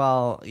it,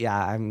 well, yeah,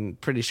 I'm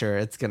pretty sure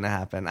it's going to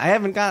happen. I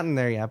haven't gotten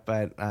there yet,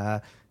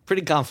 but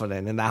pretty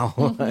confident in that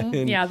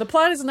one. Yeah, the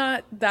plot is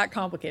not that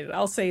complicated.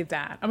 I'll say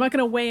that. I'm not going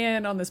to weigh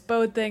in on this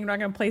Bode thing. I'm not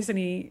going to place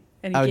any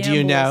gambles.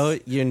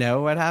 Do you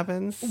know what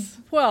happens?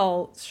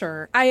 Well,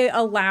 sure. I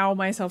allow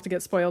myself to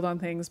get spoiled on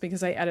things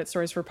because I edit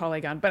stories for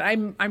Polygon, but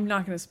I'm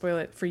not going to spoil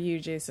it for you,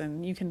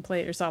 Jason. You can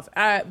play it yourself.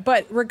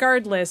 But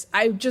regardless,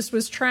 I just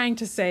was trying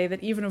to say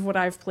that even of what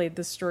I've played,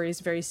 the story is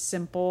very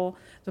simple.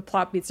 The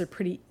plot beats are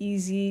pretty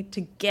easy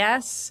to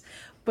guess.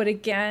 But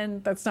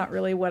again, that's not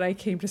really what I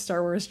came to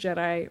Star Wars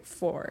Jedi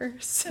for.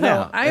 So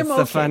no, I'm it's okay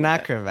the fun with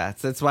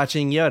acrobats. It's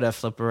watching Yoda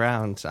flip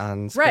around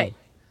on screen. Right.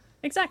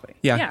 Exactly.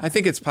 Yeah, I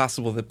think it's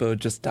possible that Bode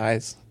just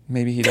dies.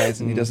 Maybe he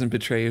dies and he doesn't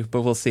betray you,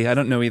 but we'll see. I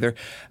don't know either.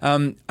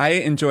 I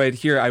enjoyed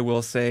here, I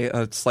will say,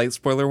 a slight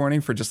spoiler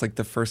warning for just like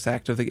the first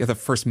act of the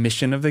first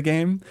mission of the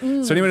game. So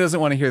anyone who doesn't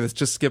want to hear this,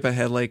 just skip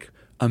ahead like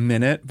a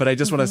minute. But I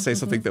just want to say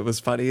something that was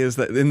funny is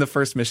that in the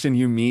first mission,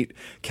 you meet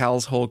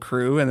Cal's whole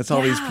crew and it's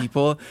all these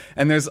people.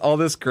 And there's all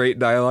this great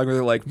dialogue where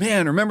they're like,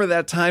 man, remember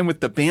that time with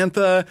the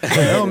Bantha?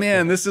 Oh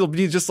man, this will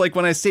be just like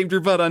when I saved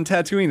your butt on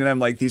Tatooine. And I'm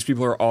like, these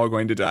people are all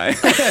going to die.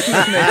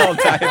 And they all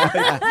die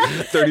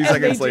like 30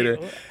 seconds later.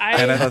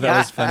 And I thought that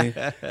was funny.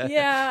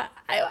 Yeah,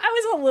 I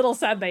was a little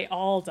sad they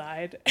all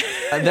died.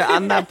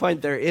 On that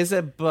point, there is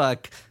a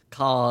book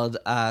called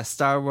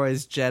Star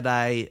Wars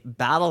Jedi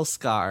Battle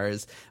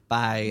Scars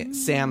by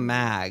Sam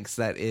Maggs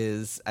that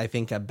is, I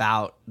think,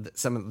 about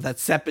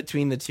that's set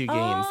between the two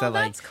games that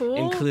like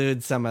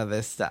includes some of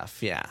this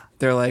stuff. Yeah,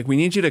 they're like, we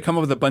need you to come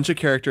up with a bunch of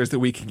characters that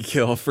we can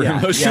kill for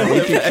emotional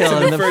we can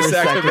kill in the first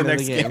act of the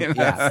next game.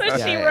 So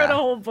she wrote a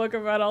whole book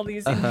about all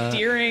these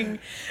endearing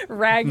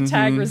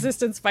ragtag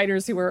resistance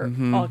fighters who were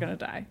all going to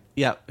die.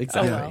 Yep,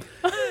 exactly.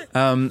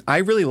 I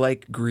really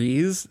like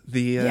Grease,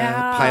 the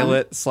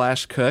pilot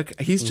 /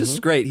 cook. He's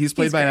just great. He's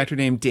played by an actor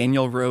named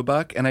Daniel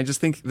Roebuck, and I just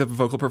think the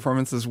vocal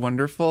performance is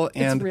wonderful.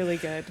 And it's really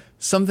good.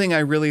 Something I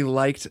really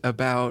liked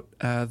about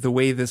the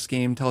way this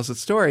game tells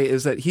its story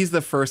is that he's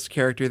the first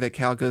character that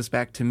Cal goes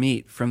back to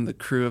meet from the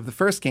crew of the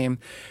first game.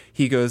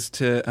 He goes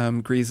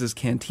to Grease's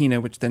cantina,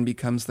 which then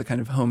becomes the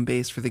kind of home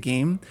base for the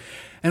game.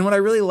 And what I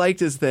really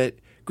liked is that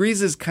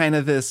Grease is kind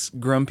of this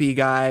grumpy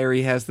guy, or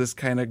he has this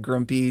kind of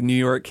grumpy New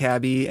York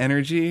cabbie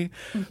energy,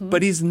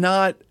 but he's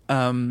not,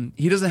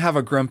 he doesn't have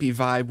a grumpy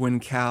vibe when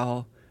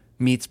Cal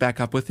meets back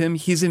up with him,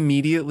 he's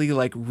immediately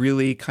like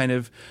really kind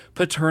of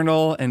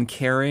paternal and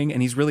caring,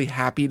 and he's really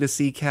happy to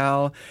see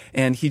Cal,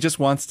 and he just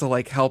wants to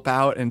like help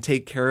out and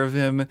take care of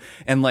him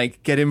and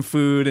like get him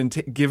food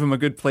and give him a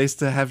good place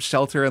to have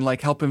shelter and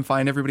like help him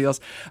find everybody else.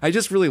 I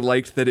just really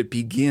liked that it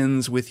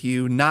begins with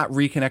you not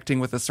reconnecting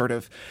with a sort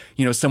of,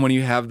 you know, someone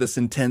you have this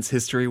intense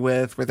history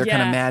with where they're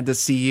kind of mad to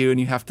see you and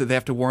they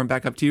have to warm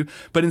back up to you.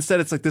 But instead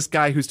it's like this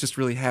guy who's just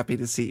really happy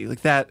to see you.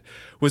 Like that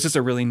was just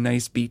a really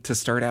nice beat to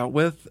start out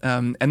with.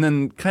 And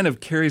then kind of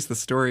carries the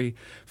story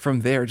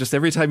from there. Just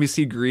every time you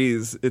see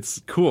Grease,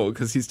 it's cool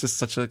because he's just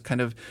such a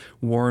kind of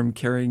warm,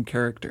 caring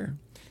character.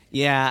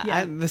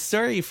 Yeah. The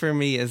story for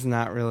me is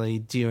not really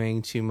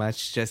doing too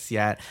much just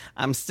yet.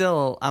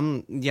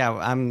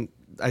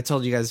 I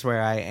told you guys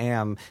where I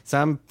am. So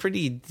I'm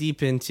pretty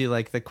deep into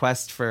like the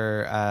quest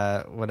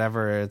for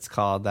whatever it's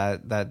called,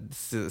 that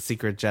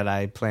secret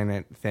Jedi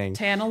planet thing.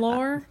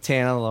 Tanalorr?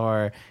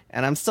 Tanalorr.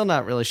 And I'm still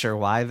not really sure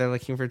why they're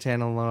looking for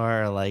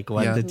Tanalorr or like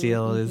what the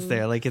deal is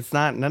there. Like it's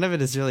not, none of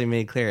it is really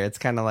made clear. It's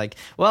kind of like,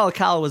 well,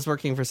 Cal was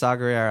working for Saw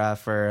Gerrera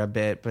for a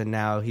bit, but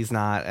now he's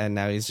not, and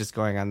now he's just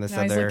going on this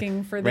now other he's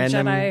looking for the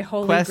random Jedi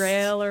Holy quest.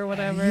 Grail or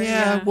whatever.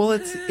 Yeah, well,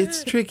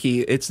 it's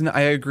tricky.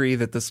 I agree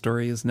that the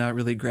story is not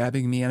really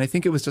grabbing me, and I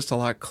think it was just a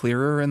lot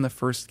clearer in the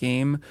first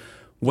game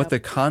what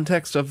the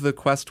context of the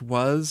quest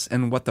was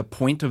and what the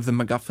point of the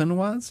MacGuffin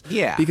was.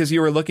 Yeah. Because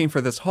you were looking for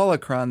this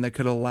holocron that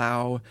could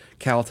allow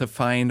Cal to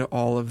find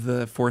all of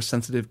the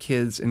Force-sensitive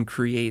kids and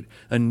create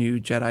a new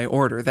Jedi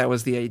Order. That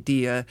was the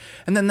idea.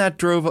 And then that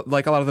drove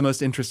like a lot of the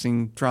most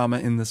interesting drama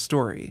in the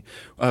story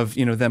of,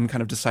 you know, them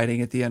kind of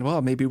deciding at the end,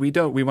 well, maybe we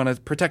don't. We want to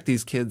protect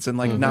these kids and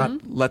like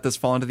not let this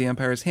fall into the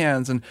Empire's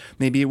hands. And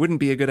maybe it wouldn't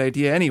be a good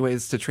idea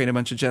anyways to train a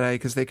bunch of Jedi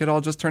because they could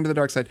all just turn to the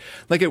dark side.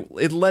 Like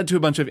it led to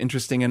a bunch of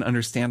interesting and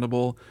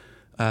understandable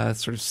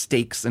sort of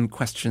stakes and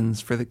questions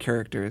for the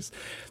characters.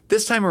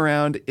 This time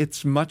around, it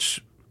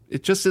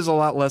just is a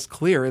lot less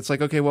clear. It's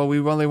like, okay, well, we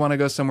really want to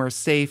go somewhere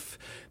safe.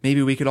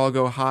 Maybe we could all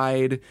go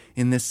hide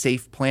in this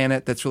safe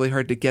planet that's really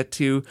hard to get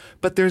to.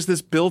 But there's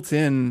this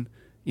built-in,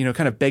 you know,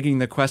 kind of begging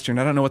the question.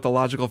 I don't know what the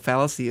logical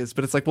fallacy is,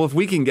 but it's like, well, if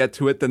we can get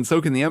to it, then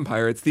so can the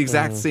Empire. It's the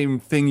exact same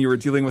thing you were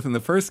dealing with in the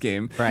first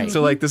game. Right.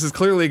 So, like, this is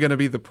clearly going to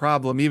be the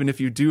problem. Even if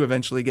you do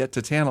eventually get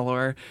to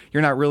Tanalorr,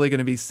 you're not really going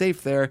to be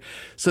safe there.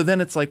 So then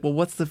it's like, well,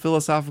 what's the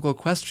philosophical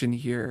question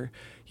here?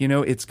 You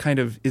know, it's kind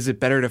of, is it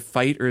better to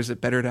fight or is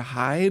it better to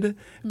hide?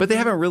 But they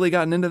haven't really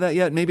gotten into that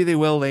yet. Maybe they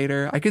will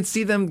later. I could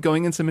see them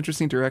going in some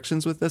interesting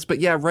directions with this. But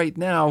yeah, right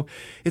now,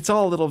 it's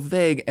all a little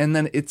vague. And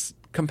then it's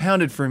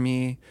compounded for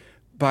me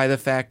by the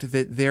fact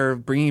that they're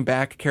bringing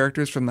back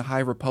characters from the High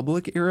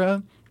Republic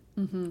era,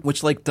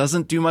 which like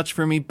doesn't do much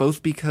for me,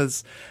 both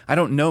because I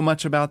don't know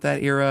much about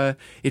that era.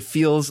 It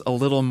feels a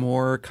little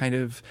more kind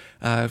of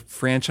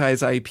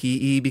franchise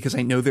IP-y because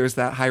I know there's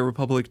that High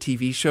Republic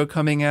TV show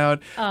coming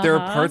out. There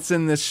are parts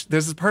in this,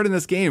 there's this part in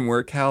this game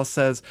where Cal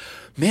says,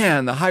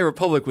 man, the High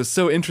Republic was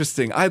so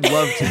interesting. I'd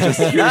love to just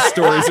hear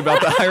stories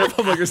about the High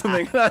Republic or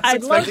something. I was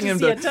expecting him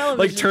to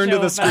like turn to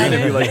the screen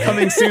and be like,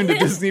 coming soon to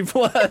Disney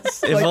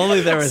Plus. If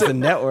only there was a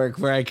network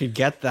where I could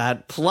get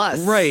that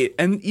plus. Right.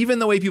 And even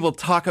the way people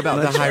talk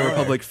about the High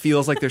Republic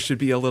feels like there should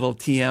be a little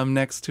TM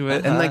next to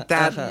it. And like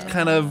that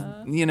kind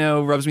of, you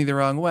know, rubs me the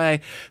wrong way.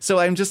 So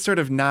I'm just sort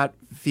of not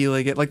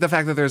feeling it. Like the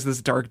fact that there's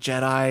this dark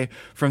Jedi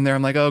from there,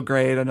 I'm like, oh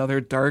great,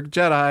 another dark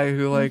Jedi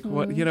who like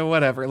what, you know,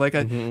 whatever. Like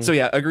so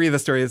yeah, agree the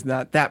story is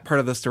not, that part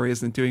of the story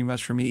isn't doing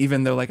much for me,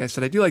 even though like I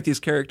said, I do like these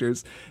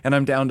characters and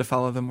I'm down to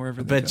follow them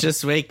wherever they go. But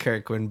just wait,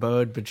 Kirk, when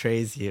Bode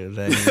betrays you,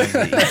 then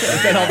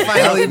then I'll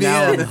finally be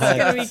in. It's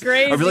gonna be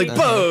crazy. I'll be like,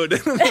 Bode.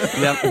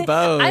 Yep,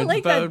 Bode. I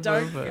like Bode, that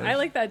dark. Bode. I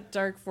like that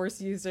dark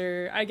Force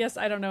user. I guess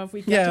I don't know if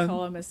we get to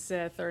call him a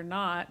Sith or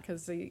not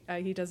because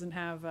he doesn't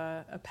have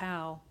a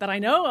pal that I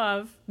know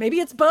of. Maybe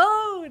it's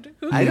Bode.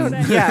 Who I can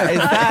don't. say? Yeah,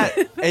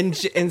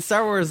 is that in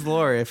Star Wars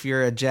lore? If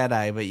you're a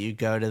Jedi but you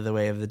go to the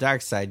way of the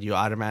dark side, you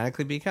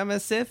automatically become a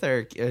Sith,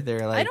 or are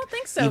there like I don't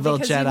think so. evil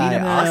because Jedi you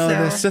need also?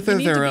 the Sith you are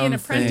need their to be an own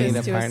apprentice thing. You need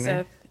a to a partner?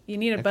 Sith. You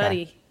need a Okay.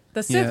 buddy.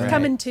 The Sith Yeah.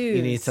 come in Right. twos.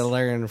 You need to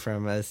learn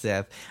from a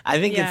Sith.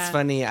 I think it's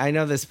funny. I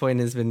know this point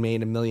has been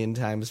made a million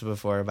times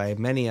before by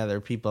many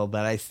other people,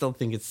 but I still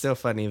think it's so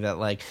funny that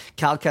like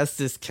Cal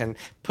Kestis can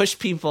push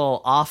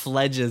people off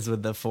ledges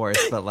with the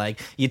Force, but like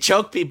you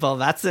choke people,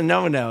 that's a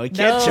no-no. You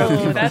can't choke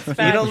people. That's You'd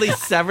bad. only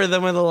sever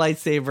them with a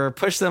lightsaber,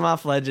 push them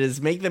off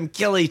ledges, make them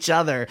kill each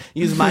other,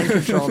 use mind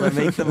control to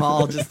make them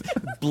all just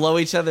blow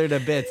each other to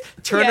bits,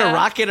 turn a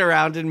rocket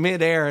around in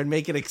midair and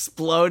make it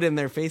explode in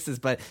their faces.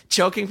 But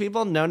choking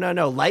people,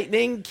 no.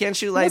 Lightning, can't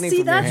shoot lightning Well, see,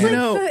 from your that's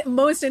hand. like the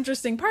most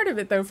interesting part of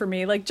it, though, for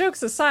me. Like,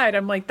 jokes aside,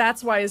 I'm like,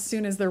 that's why as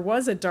soon as there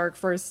was a Dark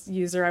Force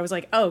user, I was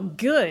like, oh,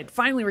 good.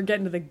 Finally, we're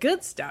getting to the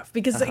good stuff.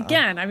 Because,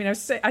 again, I mean, I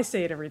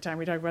say it every time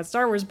we talk about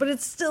Star Wars, but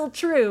it's still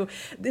true.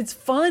 It's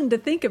fun to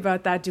think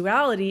about that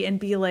duality and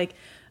be like,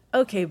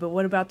 okay, but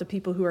what about the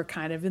people who are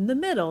kind of in the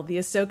middle? The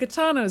Ahsoka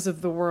Tanos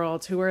of the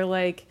world who are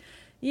like,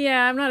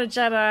 yeah, I'm not a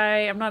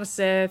Jedi, I'm not a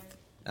Sith,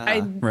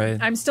 Right.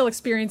 I'm still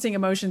experiencing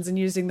emotions and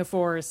using the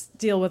Force.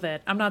 Deal with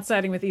it. I'm not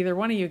siding with either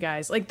one of you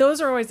guys. Like,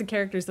 those are always the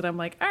characters that I'm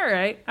like, all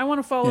right, I want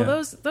to follow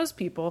those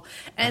people.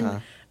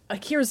 And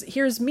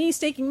here's me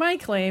staking my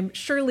claim.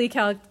 Surely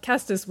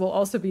Kestis will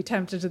also be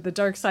tempted to the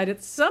dark side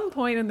at some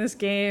point in this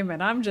game,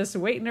 and I'm just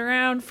waiting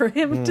around for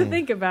him to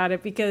think about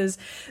it, because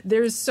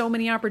there's so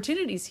many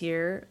opportunities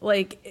here,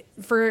 like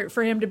for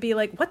him to be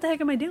like, what the heck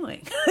am I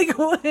doing? Like,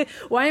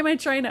 why am I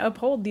trying to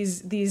uphold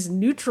these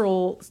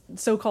neutral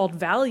so-called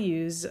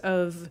values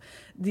of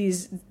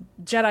these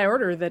Jedi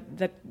Order that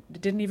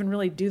didn't even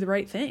really do the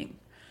right thing?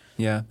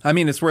 Yeah. I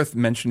mean, it's worth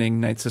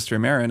mentioning Night Sister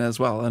Marin as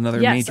well, another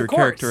major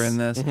character in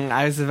this.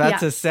 I was about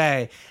to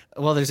say,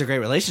 well, there's a great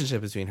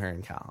relationship between her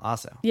and Cal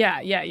also.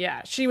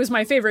 Yeah. She was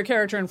my favorite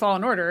character in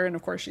Fallen Order, and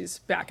of course she's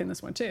back in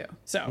this one too.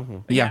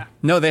 So, yeah.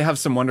 No, they have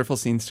some wonderful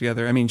scenes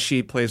together. I mean,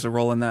 she plays a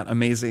role in that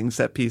amazing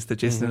set piece that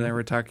Jason and I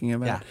were talking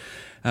about.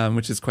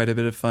 Which is quite a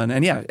bit of fun.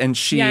 And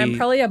she... Yeah, I'm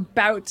probably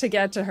about to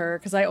get to her,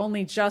 because I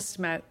only just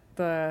met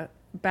the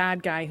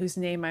bad guy whose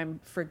name I'm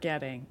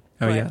forgetting.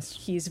 Oh, yes.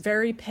 He's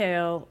very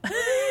pale.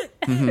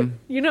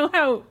 You know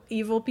how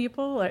evil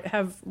people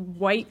have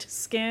white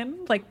skin,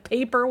 like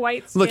paper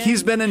white skin? Look,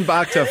 he's been in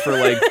Bacta for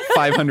like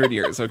 500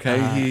 years,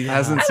 okay? He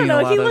hasn't seen a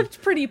lot of... He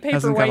looked pretty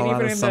paper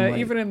white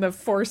even in the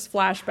Force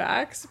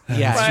flashbacks.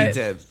 Yeah, he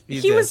did.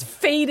 He was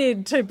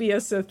fated to be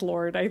a Sith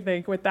Lord, I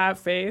think, with that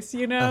face.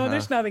 You know,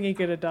 there's nothing he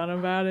could have done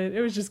about it.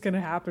 It was just going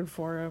to happen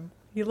for him.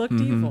 He looked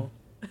evil.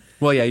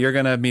 Well, yeah, you're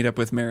going to meet up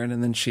with Marin,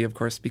 and then she, of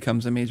course,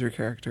 becomes a major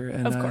character.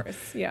 And, of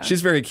course, yeah.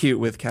 She's very cute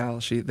with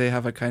Cal. They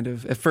have a kind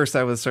of... At first,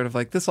 I was sort of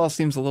like, this all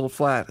seems a little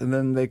flat, and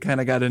then they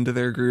kind of got into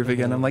their groove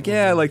again. I'm like,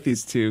 yeah, I like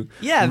these two.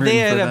 Yeah, they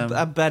had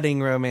a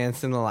budding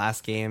romance in the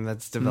last game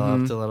that's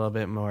developed a little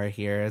bit more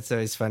here. It's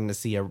always fun to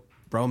see a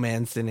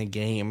romance in a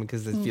game,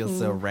 because it feels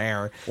so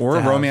rare. Or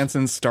a romance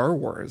in Star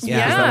Wars.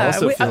 Yeah,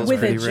 with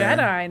a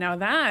Jedi. Now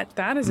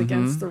that is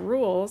against the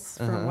rules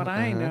from what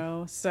I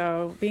know.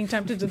 So being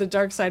tempted to the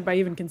dark side by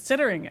even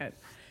considering it,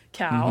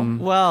 Cal.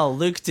 Well,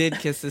 Luke did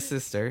kiss his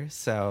sister,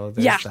 so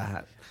there's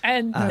that.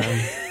 And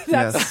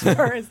that's as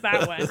far as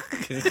that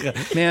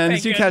went. Man,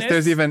 did you catch?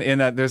 There's even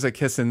there's a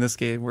kiss in this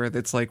game where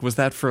it's like, was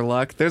that for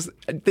luck?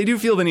 They do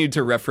feel the need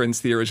to reference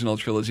the original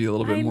trilogy a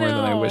little bit more than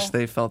I wish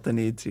they felt the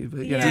need to.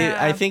 But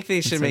I think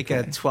they should make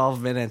a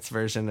 12 minutes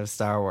version of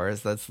Star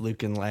Wars that's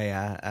Luke and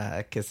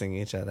Leia kissing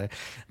each other,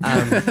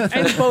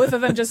 and both of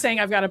them just saying,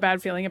 "I've got a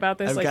bad feeling about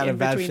this." I've got a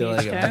bad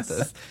feeling about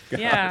this.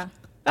 Yeah.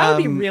 That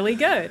would be really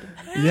good.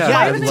 Yeah,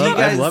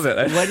 I love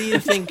it. What do you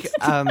think?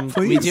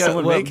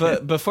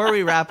 Before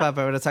we wrap up,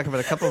 I want to talk about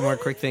a couple more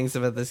quick things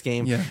about this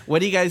game. Yeah. What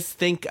do you guys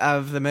think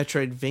of the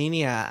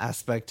Metroidvania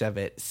aspect of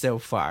it so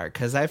far?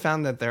 Because I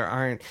found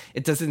that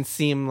it doesn't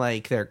seem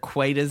like there are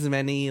quite as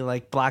many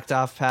like blocked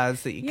off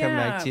paths that you come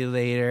back to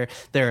later.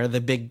 There are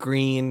the big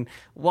green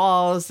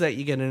walls that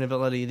you get an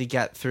ability to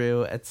get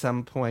through at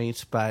some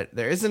point, but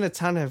there isn't a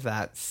ton of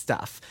that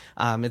stuff.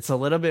 It's a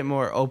little bit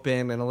more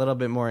open and a little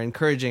bit more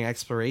encouraging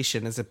exploration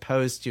as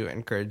opposed to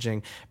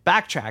encouraging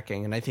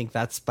backtracking, and I think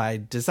that's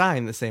by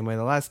design, the same way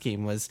the last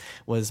game was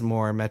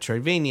more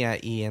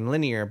Metroidvania-y and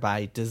linear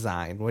by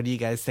design. What do you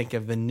guys think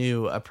of the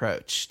new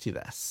approach to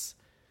this?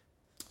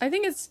 I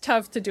think it's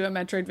tough to do a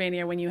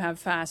Metroidvania when you have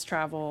fast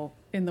travel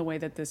in the way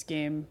that this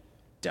game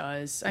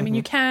does. I mean,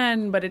 you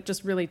can, but it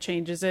just really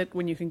changes it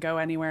when you can go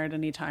anywhere at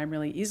any time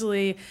really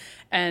easily,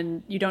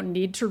 and you don't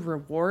need to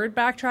reward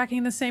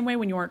backtracking the same way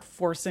when you aren't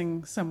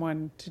forcing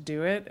someone to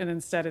do it, and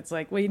instead it's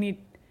like, well, you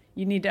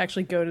need to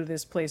actually go to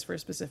this place for a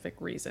specific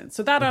reason.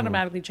 So that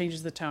automatically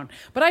changes the tone.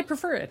 But I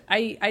prefer it.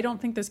 I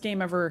don't think this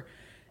game ever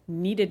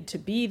needed to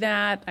be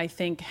that. I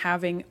think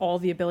having all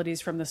the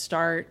abilities from the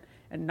start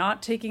and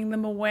not taking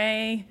them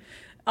away,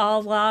 a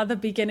la the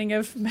beginning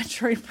of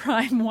Metroid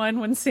Prime 1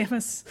 when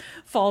Samus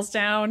falls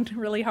down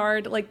really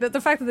hard. Like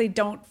the fact that they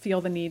don't feel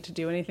the need to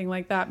do anything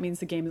like that means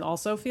the game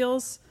also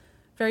feels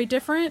very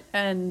different,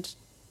 and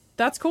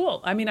that's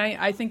cool. I mean,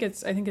 I think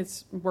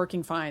it's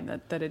working fine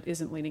that it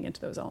isn't leaning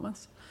into those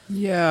elements.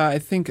 Yeah, I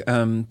think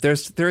there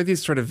are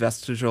these sort of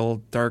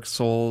vestigial Dark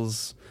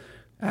Souls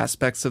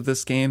aspects of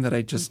this game that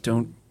I just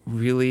don't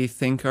really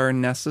think are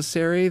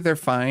necessary. They're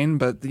fine,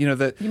 but you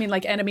mean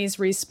like enemies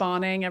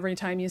respawning every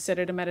time you sit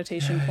at a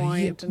meditation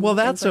point? Well,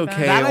 that's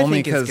okay. That I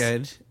think is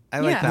good. I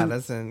like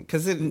that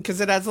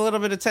because it adds a little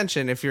bit of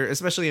tension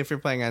especially if you're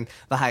playing on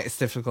the highest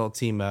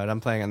difficulty mode.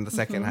 I'm playing on the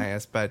second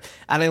highest, but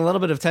adding a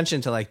little bit of tension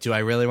to like, do I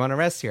really want to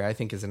rest here? I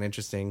think is an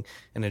interesting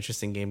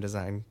game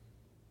design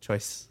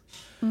choice.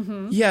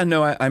 Yeah,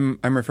 no, I'm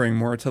referring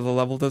more to the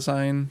level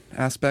design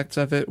aspects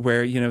of it,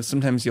 where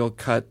sometimes you'll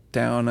cut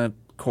down a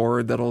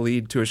cord that'll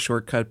lead to a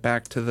shortcut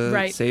back to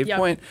the save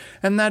point,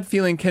 and that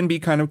feeling can be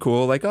kind of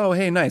cool, like, oh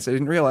hey, nice, I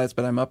didn't realize,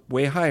 but I'm up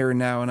way higher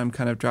now and I'm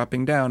kind of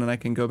dropping down and I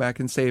can go back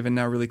and save and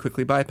now really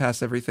quickly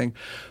bypass everything.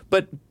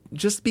 But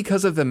just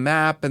because of the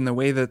map and the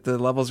way that the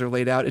levels are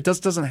laid out, it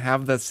just doesn't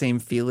have that same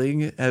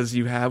feeling as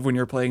you have when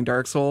you're playing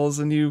Dark Souls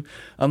and you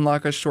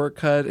unlock a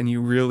shortcut and you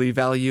really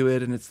value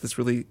it, and it's this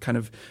really kind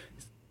of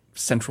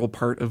central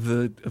part of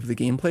the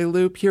gameplay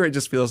loop. Here it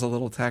just feels a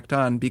little tacked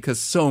on because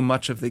so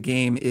much of the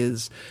game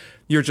is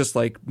you're just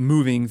like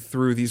moving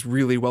through these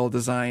really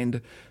well-designed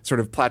sort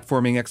of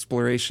platforming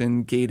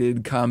exploration,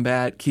 gated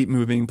combat, keep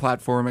moving,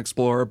 platform,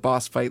 explore,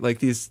 boss fight, like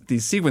these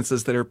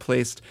sequences that are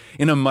placed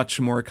in a much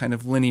more kind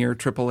of linear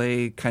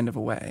AAA kind of a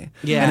way.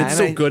 Yeah, and it's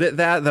so good at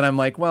that I'm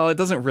like, well, it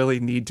doesn't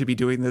really need to be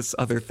doing this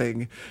other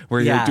thing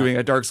where you're doing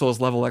a Dark Souls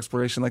level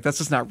exploration. Like that's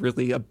just not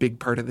really a big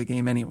part of the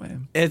game anyway.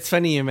 It's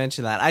funny you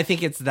mention that. I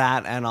think it's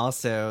that, and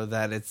also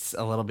that it's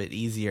a little bit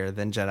easier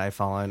than Jedi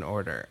Fallen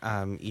Order,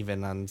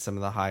 even on some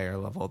of the higher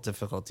level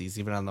difficulties,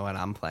 even on the one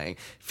I'm playing.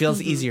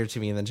 Feels easier to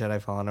me than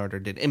Jedi Fallen Order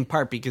did, in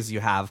part because you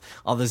have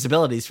all those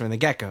abilities from the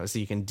get-go, so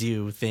you can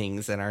do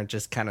things and aren't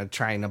just kind of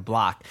trying to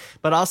block.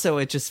 But also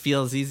it just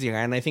feels easier,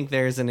 and I think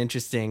there's an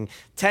interesting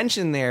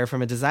tension there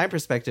from a design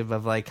perspective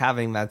of like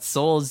having that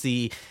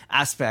Soulsy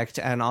aspect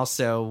and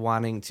also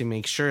wanting to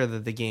make sure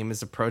that the game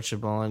is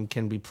approachable and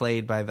can be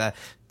played by the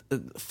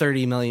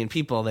 30 million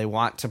people they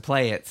want to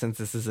play it, since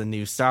this is a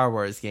new Star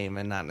Wars game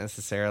and not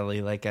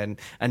necessarily like a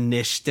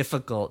niche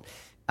difficult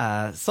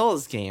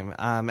Souls game.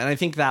 And I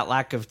think that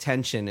lack of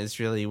tension is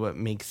really what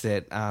makes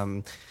it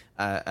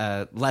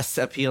less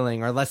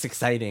appealing or less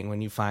exciting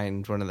when you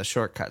find one of the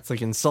shortcuts.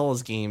 Like in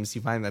Souls games,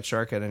 you find that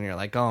shortcut and you're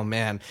like, oh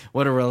man,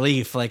 what a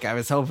relief. Like I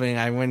was hoping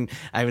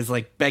I was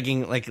like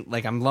begging,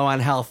 like I'm low on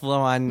health,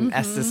 low on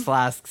Estus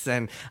flasks,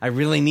 and I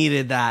really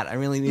needed that. I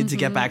really need to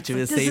get back to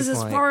a save point. This is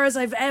as far as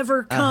I've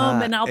ever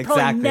come, and I'll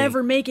probably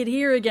never make it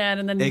here again.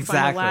 And then you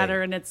find a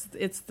ladder, and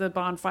it's the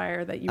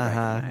bonfire that you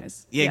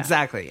recognize. Yeah,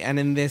 exactly. And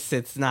in this,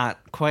 it's not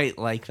quite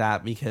like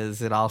that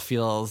because it all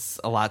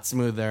feels a lot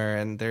smoother,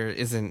 and there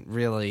aren't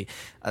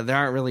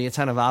really a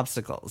ton of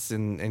obstacles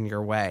in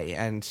your way,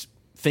 and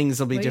things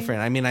will be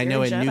different. I mean, I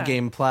know in New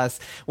Game Plus,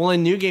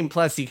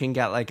 you can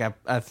get like a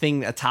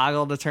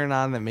toggle to turn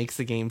on that makes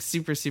the game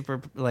super,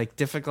 super like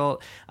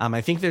difficult.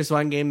 I think there's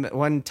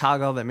one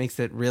toggle that makes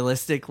it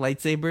realistic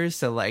lightsabers.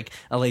 So like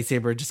a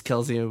lightsaber just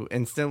kills you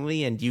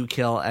instantly and you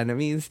kill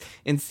enemies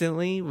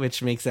instantly,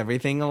 which makes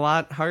everything a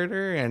lot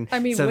harder. And I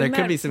mean, so there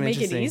could be some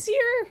interesting. Make it easier,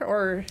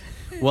 or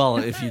well,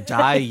 if you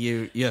die,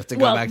 you have to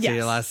go back to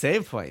your last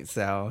save point.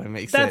 So it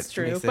makes that's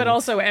true. But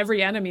also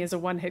every enemy is a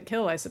one-hit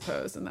kill, I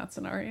suppose, in that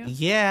scenario.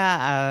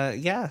 Yeah,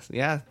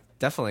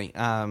 definitely.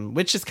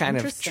 Which is kind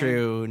of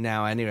true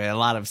now anyway. A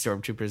lot of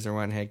stormtroopers are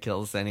one-hit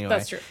kills anyway.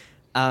 That's true.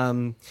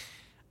 All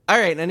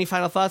right, any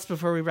final thoughts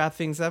before we wrap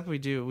things up?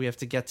 We have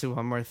to get to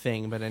one more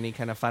thing, but any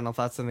kind of final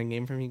thoughts on the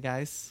game from you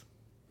guys?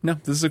 No,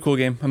 this is a cool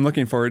game. I'm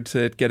looking forward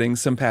to it getting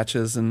some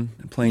patches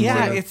and playing.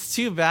 Yeah, it's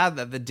too bad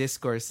that the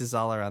discourse is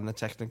all around the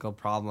technical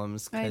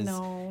problems. I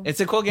know. It's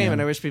a cool game,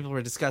 and I wish people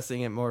were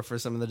discussing it more for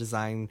some of the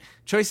design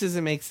choices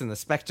it makes and the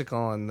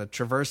spectacle and the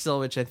traversal,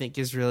 which I think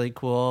is really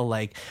cool.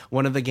 Like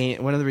one of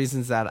the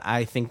reasons that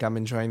I think I'm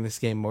enjoying this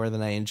game more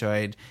than I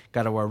enjoyed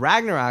God of War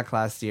Ragnarok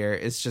last year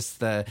is just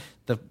the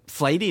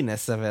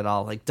flightiness of it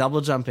all, like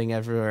double jumping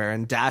everywhere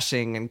and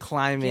dashing and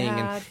climbing,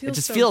 and it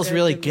just feels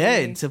really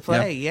good to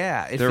play.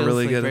 Yeah, it feels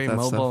really like good very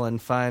mobile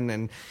and fun,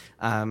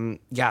 and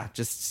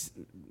just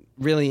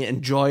really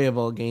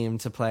enjoyable game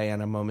to play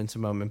on a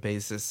moment-to-moment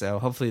basis. So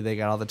hopefully they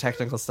got all the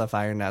technical stuff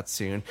ironed out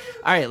soon.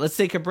 All right, let's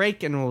take a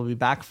break and we'll be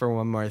back for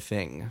one more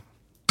thing.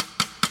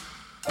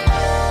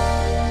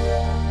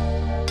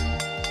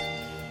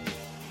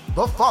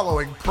 The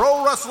following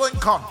pro wrestling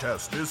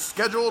contest is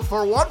scheduled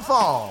for one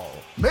fall.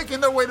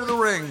 Making their way to the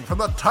ring from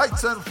the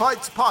Tights and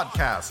Fights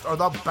podcast are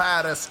the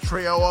baddest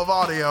trio of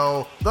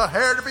audio, the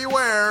hair to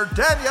beware,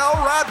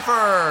 Danielle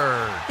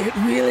Radford. It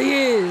really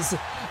is.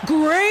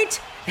 Great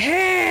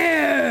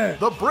hair.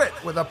 The Brit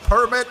with a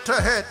permit to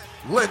hit,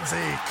 Lindsay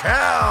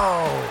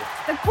Kell.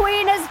 The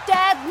Queen is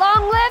dead.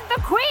 Long live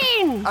the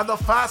Queen. And the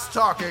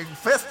fast-talking,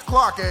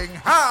 fist-clocking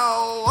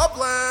Hal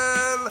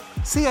Upland.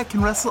 See, I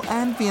can wrestle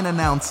and be an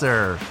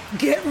announcer.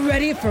 Get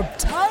ready for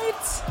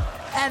tights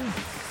and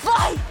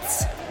fight.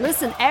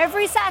 Listen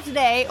every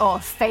Saturday or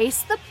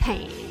face the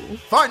pain.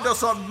 Find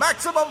us on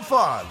Maximum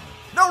Fun.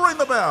 Now ring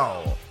the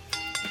bell.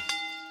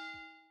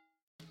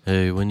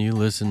 Hey, when you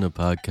listen to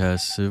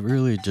podcasts, it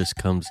really just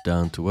comes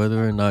down to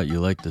whether or not you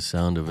like the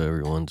sound of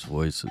everyone's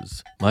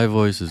voices. My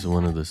voice is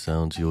one of the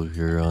sounds you'll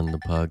hear on the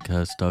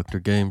podcast Dr.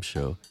 Game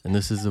Show, and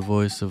this is the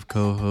voice of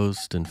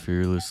co-host and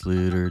fearless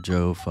leader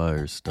Joe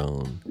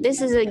Firestone.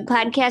 This is a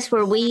podcast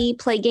where we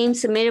play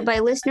games submitted by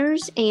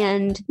listeners,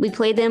 and we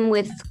play them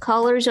with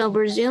callers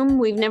over Zoom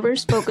we've never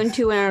spoken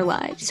to in our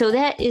lives. So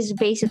that is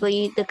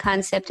basically the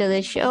concept of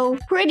the show.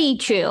 Pretty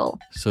chill.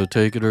 So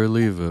take it or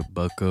leave it,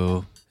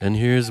 bucko. And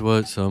here's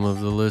what some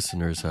of the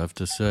listeners have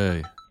to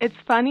say. It's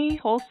funny,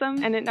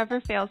 wholesome, and it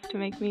never fails to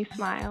make me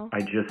smile.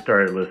 I just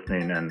started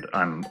listening and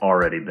I'm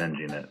already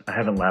binging it. I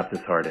haven't laughed this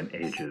hard in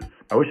ages.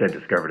 I wish I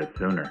discovered it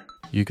sooner.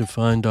 You can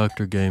find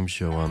Dr. Game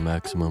Show on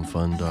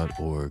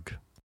MaximumFun.org.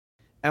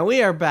 And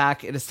we are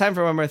back. It is time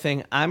for one more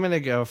thing. I'm going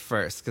to go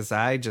first because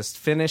I just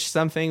finished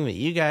something that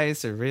you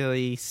guys are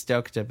really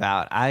stoked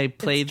about. I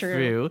played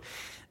through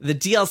the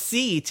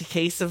DLC to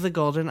Case of the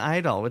Golden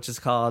Idol, which is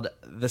called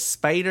The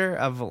Spider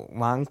of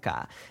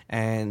Lanka.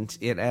 And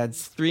it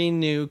adds 3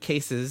 new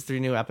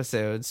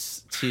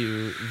episodes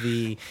to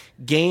the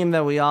game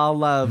that we all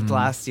loved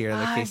last year,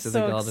 The Case of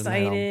the Golden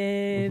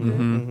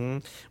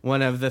Idol.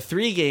 One of the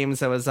 3 games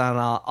that was on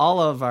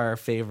all of our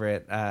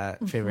favorite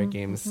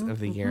games of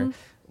the year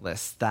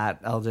list,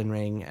 that, Elden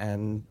Ring,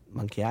 and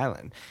Monkey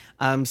Island.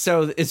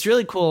 So it's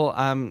really cool.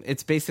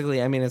 It's basically,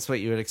 it's what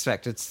you would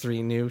expect. It's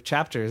 3 new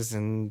chapters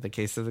in The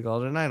Case of the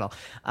Golden Idol.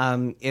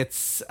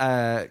 It's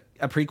a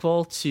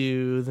prequel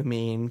to the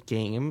main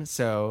game,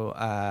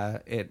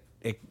 so it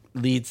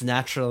leads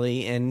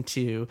naturally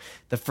into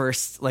the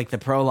first, the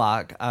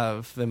prologue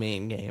of the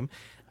main game.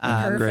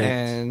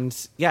 And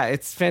yeah,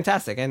 it's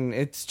fantastic, and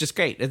it's just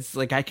great. It's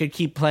I could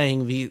keep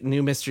playing the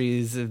new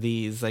mysteries of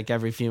these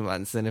every few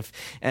months, and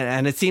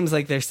it seems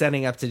like they're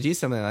setting up to do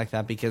something like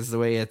that, because the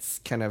way it's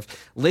kind of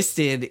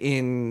listed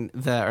in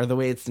the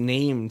way it's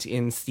named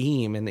in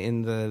Steam and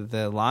in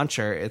the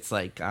launcher, it's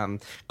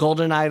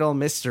Golden Idol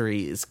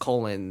Mysteries :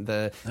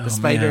 the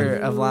Spider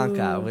of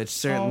Lanka, which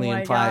certainly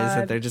implies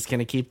that they're just going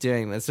to keep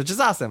doing this, which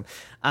is awesome.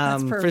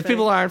 For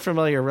people who aren't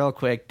familiar, real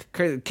quick,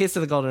 Case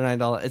of the Golden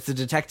Idol, it's a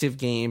detective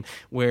game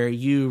where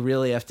you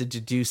really have to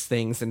deduce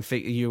things, and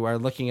you are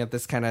looking at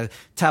this kind of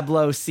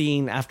tableau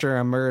scene after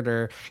a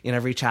murder in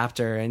every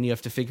chapter, and you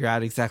have to figure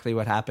out exactly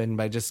what happened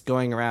by just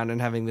going around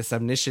and having this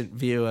omniscient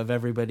view of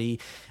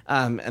everybody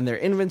and their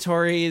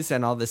inventories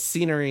and all the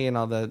scenery and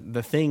all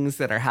the things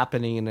that are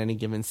happening in any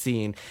given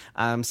scene.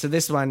 So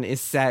this one is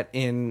set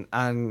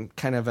on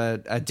kind of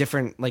a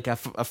different,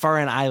 a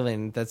foreign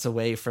island that's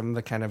away from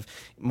the kind of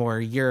more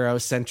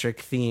Eurocentric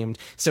themed.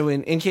 So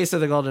in Case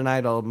of the Golden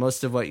Idol,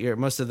 most of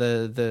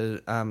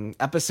the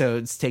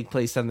episodes take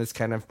place on this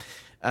kind of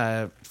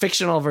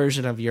fictional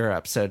version of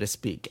Europe, so to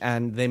speak,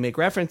 and they make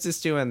references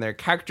to, and they're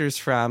characters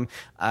from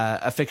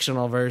a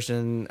fictional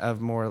version of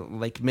more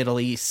Middle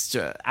East,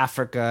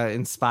 Africa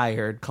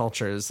inspired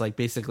cultures,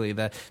 basically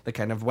the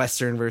kind of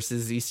Western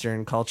versus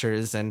Eastern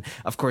cultures, and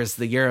of course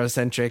the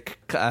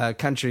Eurocentric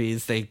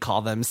countries, they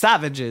call them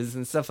savages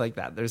and stuff like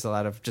that. There's a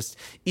lot of just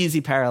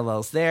easy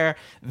parallels there.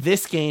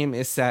 This game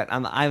is set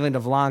on the island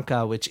of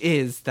Lanka, which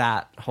is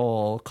that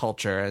whole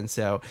culture, and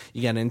so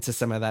you get into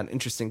some of that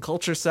interesting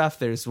culture stuff.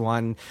 There's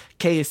one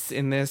case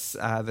in this,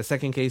 the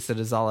second case, that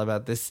is all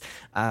about this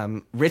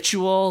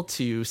ritual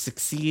to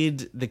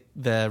succeed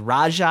the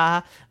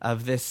Raja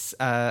of this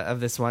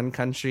one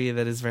country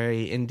that is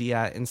very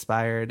India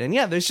inspired. And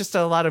yeah, there's just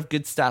a lot of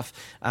good stuff.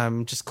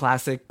 Just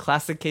classic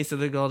Case of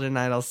the Golden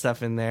Idol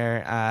stuff in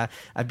there.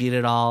 I beat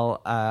it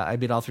all. I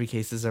beat all 3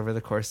 cases over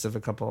the course of a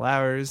couple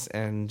hours,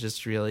 and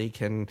just really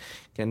can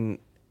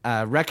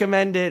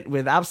recommend it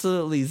with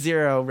absolutely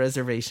 0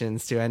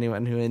 reservations to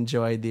anyone who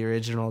enjoyed the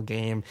original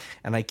game.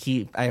 And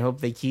I hope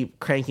they keep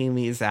cranking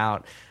these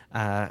out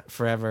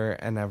forever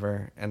and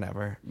ever and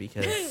ever,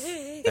 because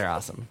they're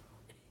awesome.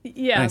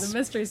 Yeah, Nice. The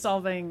mystery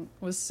solving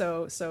was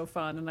so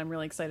fun, and I'm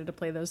really excited to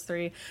play those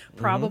 3,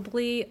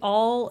 probably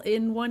all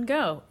in one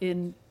go,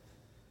 in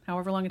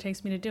however long it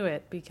takes me to do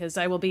it, because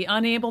I will be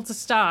unable to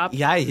stop.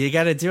 Yeah, you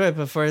got to do it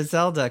before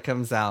Zelda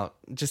comes out.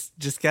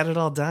 Just get it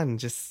all done.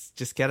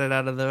 Just get it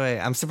out of the way.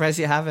 I'm surprised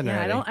you haven't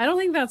already. I don't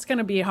think that's going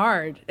to be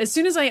hard. As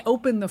soon as I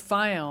open the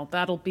file,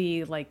 that'll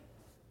be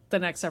the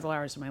next several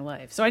hours of my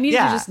life. So I need to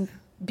just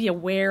be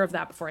aware of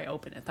that before I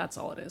open it. That's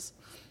all it is.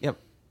 Yep.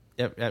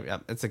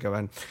 It's a good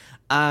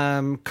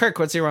one. Kirk,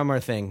 what's your one more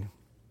thing?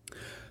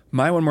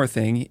 My one more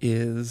thing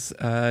is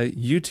a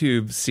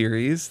YouTube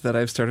series that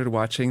I've started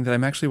watching, that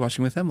I'm actually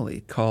watching with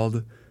Emily,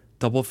 called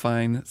Double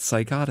Fine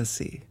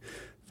Psychodyssey,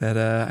 that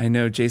I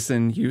know,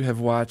 Jason, you have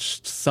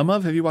watched some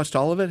of. Have you watched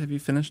all of it? Have you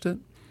finished it?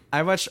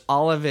 I watched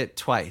all of it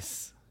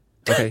twice.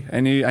 Okay, I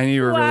knew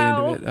you were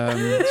really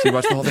into it. So you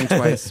watched the whole thing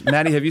twice.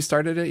 Maddie, have you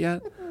started it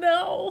yet?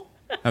 No.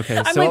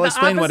 Okay, so I'll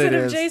explain what it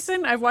is.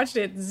 Jason, I've watched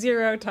it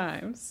 0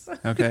 times.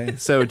 Okay,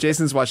 so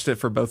Jason's watched it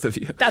for both of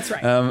you. That's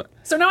right.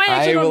 So now I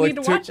actually don't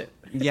need to watch it.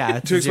 Yeah,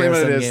 to explain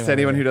what it is to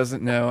anyone who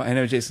doesn't know, I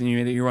know, Jason, you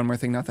made it your one more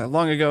thing not that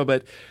long ago,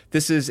 but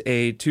this is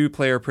a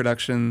 2-player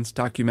Productions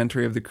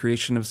documentary of the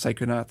creation of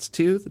Psychonauts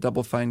 2, the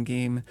Double Fine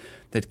game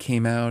that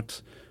came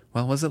out.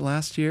 Well, was it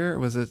last year? Or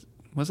was it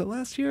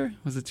last year?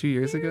 Was it 2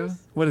 years ago?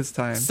 What is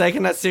time?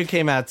 Psychonauts 2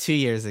 came out 2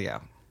 years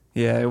ago.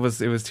 Yeah, it was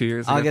 2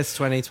 years ago. August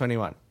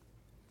 2021.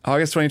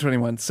 August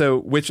 2021. So,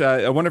 which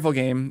a wonderful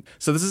game.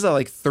 So this is a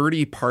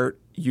 30-part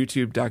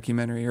YouTube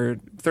documentary, or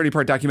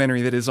 30-part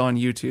documentary that is on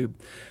YouTube,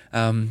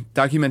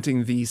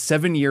 documenting the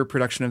 7-year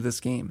production of this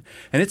game.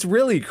 And it's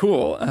really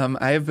cool.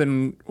 I've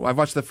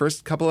watched the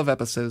first couple of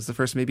episodes, the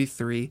first maybe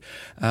 3.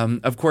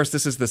 Of course,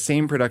 this is the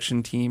same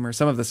production team, or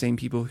some of the same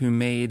people who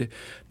made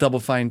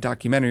Double Fine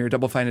Documentary, or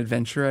Double Fine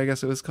Adventure, I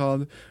guess it was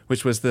called,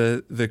 which was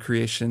the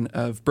creation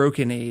of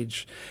Broken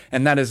Age.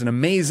 And that is an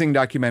amazing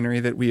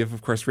documentary that we have,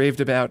 of course,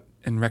 raved about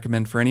and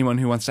recommend for anyone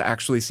who wants to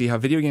actually see how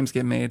video games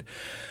get made.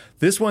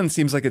 This one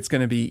seems like it's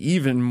going to be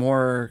even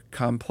more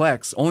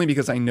complex, only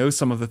because I know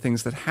some of the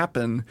things that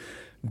happen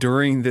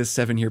during this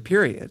 7-year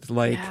period.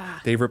 Like,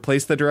 they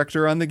replace the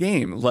director on the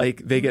game.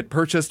 Like, they get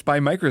purchased by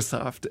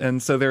Microsoft.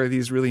 And so there are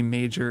these really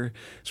major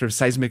sort of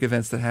seismic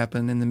events that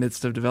happen in the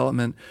midst of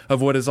development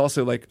of what is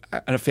also like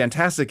a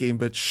fantastic game,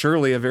 but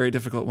surely a very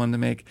difficult one to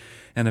make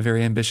and a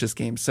very ambitious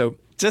game. So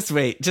just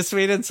wait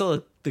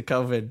until the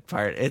COVID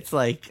part. It's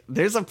like,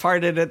 there's a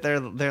part in it,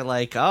 they're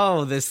like,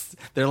 oh,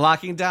 they're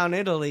locking down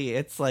Italy.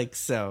 It's like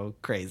so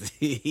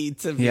crazy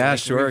to be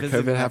sure.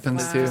 COVID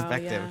happens too.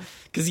 Perspective.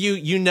 Because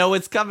you know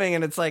it's coming,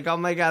 and it's like, oh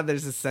my God,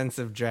 there's a sense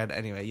of dread.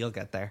 Anyway, you'll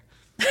get there.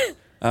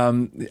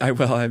 I'm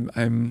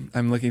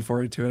looking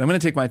forward to it. I'm going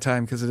to take my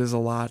time because it is a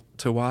lot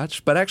to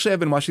watch. But actually, I've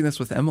been watching this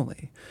with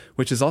Emily,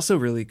 which is also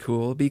really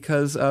cool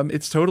because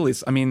it's totally.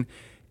 I mean,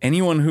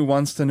 anyone who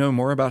wants to know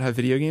more about how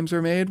video games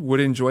are made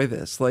would enjoy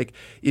this. Like,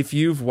 if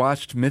you've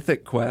watched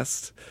Mythic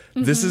Quest,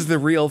 this is the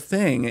real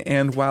thing.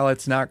 And while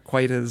it's not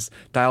quite as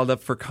dialed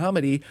up for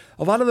comedy,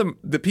 a lot of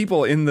the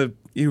people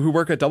who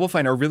work at Double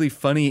Fine are really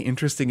funny,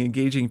 interesting,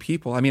 engaging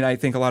people. I mean, I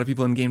think a lot of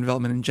people in game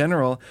development in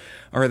general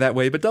are that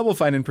way, but Double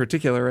Fine in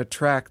particular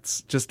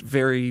attracts just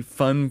very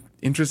fun,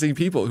 interesting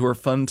people who are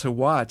fun to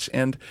watch.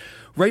 And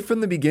right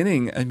from the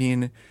beginning, I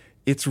mean,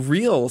 it's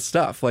real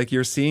stuff. Like,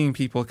 you're seeing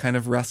people kind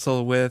of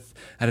wrestle with,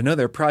 I don't know,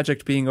 their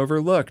project being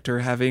overlooked or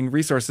having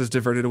resources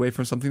diverted away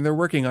from something they're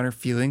working on or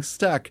feeling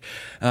stuck.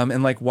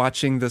 And like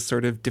watching the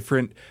sort of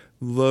different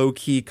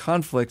low-key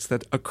conflicts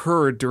that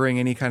occur during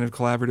any kind of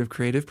collaborative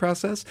creative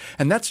process.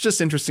 And that's just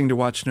interesting to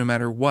watch no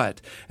matter what.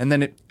 And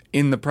then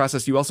in the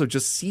process, you also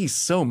just see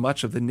so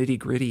much of the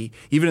nitty-gritty,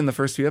 even in the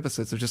first few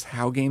episodes, of just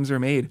how games are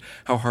made,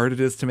 how hard it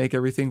is to make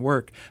everything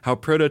work, how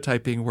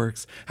prototyping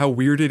works, how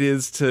weird it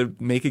is to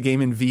make a game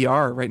in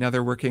VR. Right now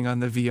they're working on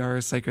the VR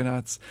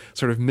Psychonauts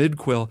sort of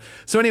mid-quill.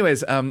 So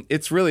anyways,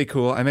 it's really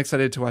cool. I'm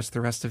excited to watch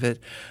the rest of it.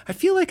 I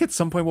feel like at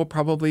some point we'll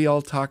probably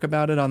all talk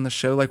about it on the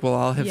show, like we'll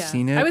all have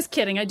seen it. I was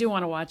kidding. I do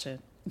want to watch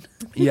it.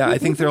 Yeah, I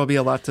think there will be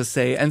a lot to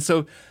say. And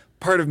so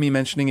part of me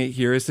mentioning it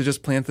here is to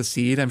just plant the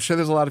seed. I'm sure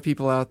there's a lot of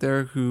people out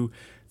there who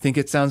think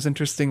it sounds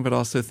interesting, but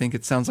also think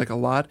it sounds like a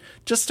lot.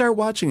 Just start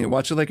watching it.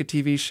 Watch it like a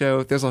TV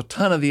show. There's a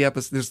ton of the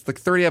episodes. There's like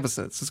 30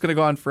 episodes. It's going to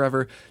go on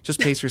forever. Just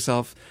pace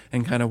yourself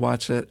and kind of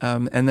watch it.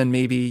 And then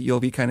maybe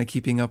you'll be kind of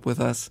keeping up with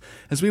us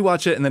as we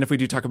watch it. And then if we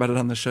do talk about it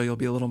on the show, you'll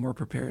be a little more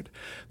prepared.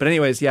 But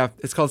anyways, yeah,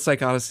 it's called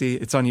Psych Odyssey.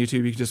 It's on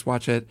YouTube. You can just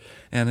watch it.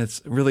 And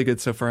it's really good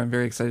so far. I'm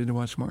very excited to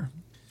watch more.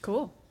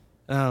 Cool.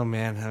 Oh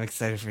man, I'm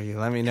excited for you.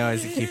 Let me know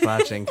as you keep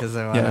watching because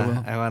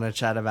I want to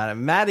chat about it.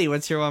 Maddie,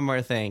 what's your one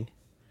more thing?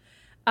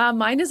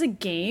 Mine is a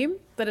game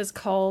that is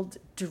called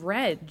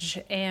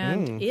Dredge,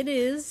 and it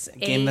is a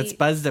game that's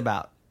buzzed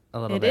about a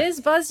little bit. It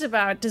is buzzed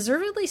about,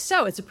 deservedly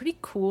so. It's a pretty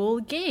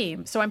cool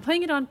game. So I'm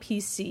playing it on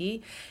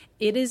PC.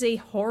 It is a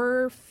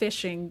horror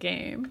fishing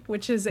game,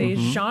 which is a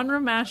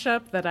genre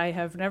mashup that I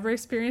have never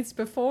experienced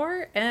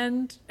before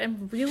and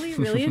am really,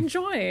 really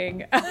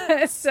enjoying.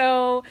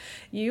 So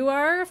you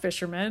are a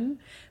fisherman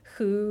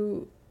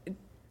who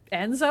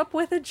ends up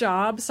with a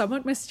job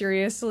somewhat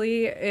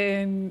mysteriously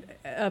in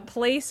a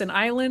place, an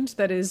island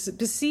that is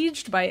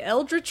besieged by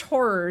eldritch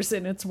horrors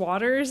in its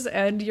waters,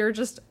 and you're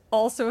just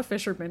also a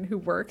fisherman who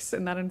works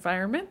in that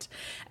environment.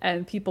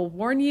 And people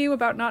warn you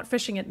about not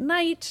fishing at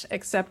night,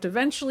 except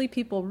eventually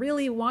people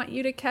really want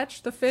you to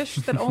catch the fish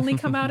that only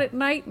come out at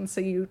night, and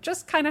so you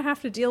just kind of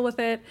have to deal with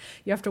it.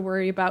 You have to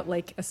worry about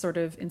like a sort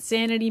of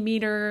insanity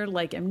meter,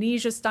 like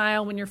Amnesia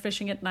style, when you're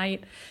fishing at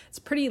night. It's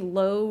pretty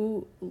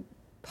low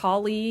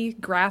poly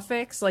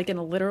graphics, like in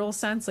a literal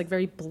sense, like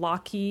very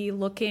blocky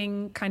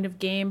looking kind of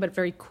game, but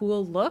very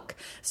cool look.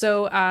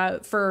 So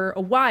for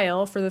a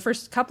while, for the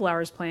first couple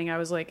hours playing, I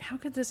was like, how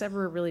could this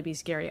ever really be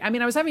scary? I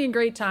mean, I was having a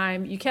great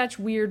time. You catch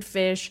weird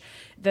fish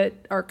that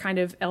are kind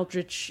of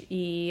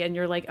eldritch-y, and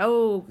you're like,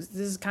 oh, this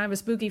is kind of a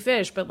spooky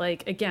fish, but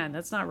like, again,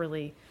 that's not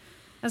really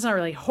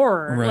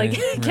horror. Right,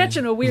 like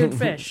catching a weird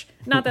fish,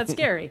 not that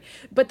scary.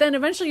 But then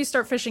eventually you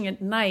start fishing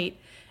at night,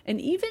 and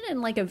even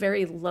in like a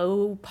very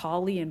low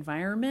poly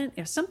environment,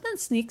 if something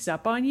sneaks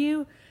up on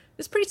you,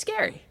 it's pretty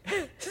scary.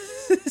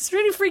 It's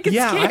pretty freaking scary.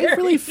 Yeah, I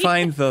really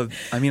find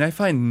I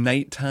find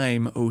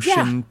nighttime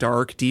ocean,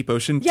 dark, deep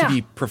ocean to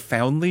be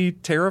profoundly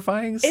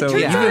terrifying. It So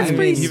turns out it's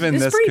pretty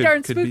this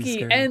darn could be spooky.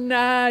 scary.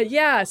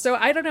 And so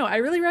I don't know. I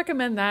really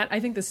recommend that. I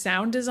think the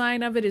sound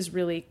design of it is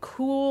really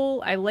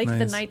cool. I like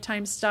the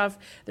nighttime stuff.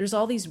 There's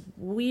all these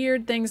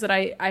weird things that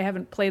I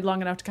haven't played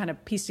long enough to kind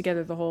of piece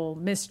together the whole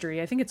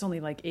mystery. I think it's only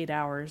like 8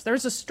 hours.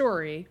 There's a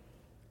story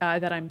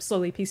that I'm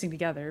slowly piecing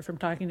together from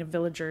talking to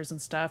villagers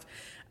and stuff.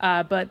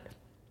 But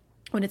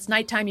when it's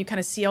nighttime, you kind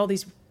of see all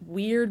these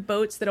weird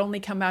boats that only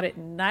come out at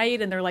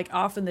night, and they're like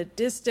off in the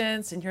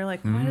distance, and you're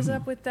like, what is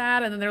up with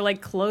that? And then they're like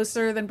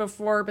closer than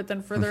before, but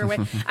then further away.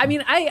 I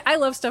mean, I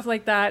love stuff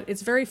like that.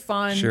 It's very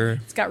fun. Sure.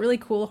 It's got really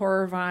cool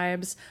horror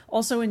vibes.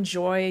 Also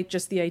enjoy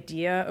just the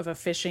idea of a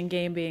fishing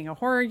game being a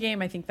horror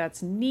game. I think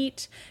that's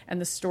neat. And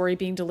the story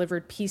being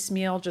delivered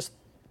piecemeal, just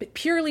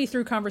purely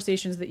through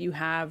conversations that you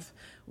have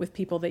with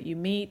people that you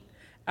meet.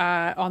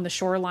 on the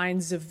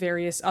shorelines of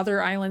various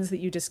other islands that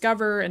you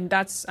discover. And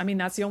that's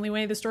the only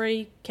way the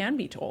story can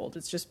be told.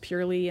 It's just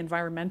purely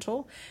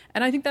environmental.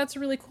 And I think that's a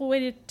really cool way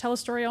to tell a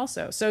story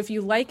also. So if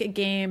you like a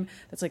game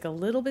that's like a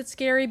little bit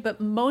scary,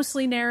 but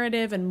mostly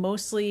narrative and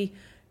mostly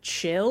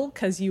chill,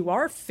 because you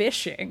are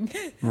fishing.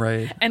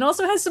 Right. And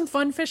also has some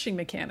fun fishing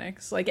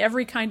mechanics. Like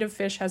every kind of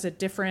fish has a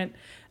different,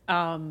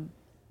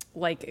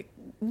 like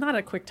not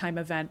a quick time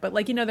event, but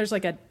like, there's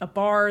like a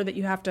bar that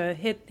you have to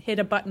hit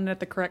a button at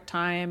the correct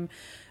time.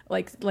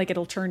 Like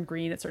it'll turn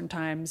green at certain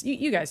times.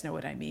 You guys know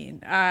what I mean.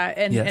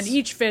 And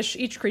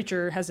each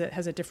creature has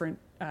a different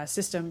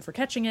system for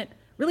catching it.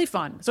 Really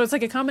fun. So it's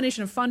like a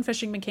combination of fun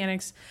fishing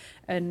mechanics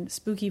and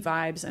spooky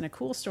vibes and a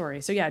cool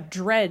story. So yeah,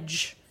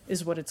 Dredge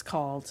is what it's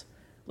called.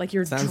 Like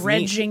you're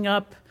dredging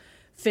up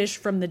fish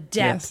from the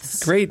depths.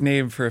 Yes, great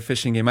name for a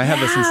fishing game. I have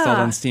this installed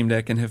on Steam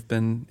Deck and have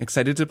been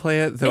excited to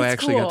play it, though I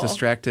actually got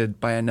distracted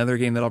by another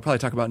game that I'll probably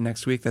talk about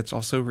next week that's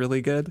also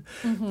really good,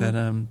 that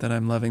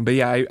I'm loving. But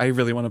yeah, I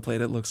really want to play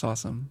it. It looks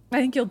awesome. I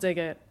think you'll dig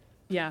it.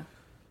 Yeah.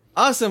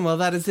 Awesome. Well,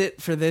 that is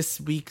it for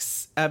this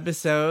week's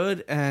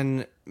episode,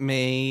 and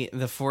may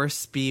the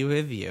Force be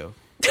with you.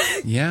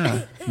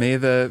 Yeah. May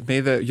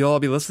the you'll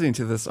all be listening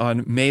to this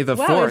on May the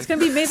 4th. Wow, it's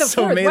going to be May the 4th.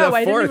 So May wow, the 4th.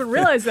 I didn't even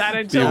realize that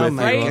until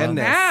right goodness.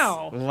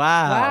 now.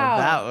 Wow.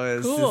 That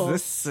was cool.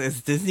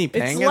 Is Disney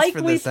paying it's us like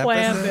for we this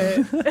planned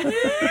episode?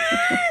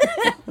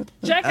 it.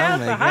 Check out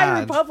the High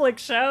Republic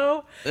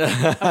show.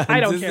 I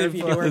don't care if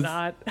you do or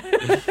not.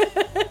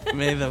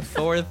 May the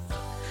 4th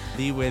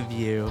be with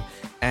you.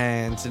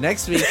 And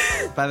next week,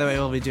 by the way,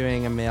 we'll be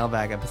doing a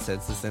mailbag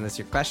episode, so send us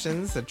your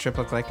questions at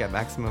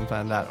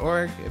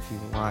tripleclick@maximumfun.org if you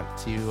want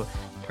to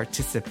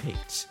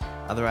participate.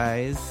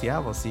 Otherwise, yeah,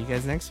 we'll see you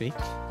guys next week.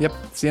 Yep,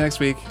 see you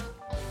next week.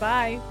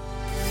 Bye.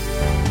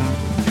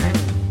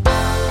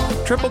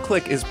 Triple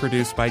Click is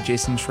produced by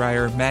Jason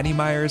Schreier, Maddie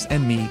Myers,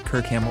 and me,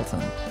 Kirk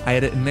Hamilton. I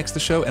edit and mix the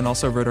show and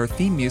also wrote our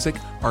theme music.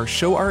 Our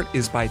show art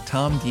is by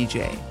Tom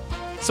DJ.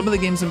 Some of the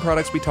games and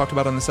products we talked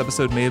about on this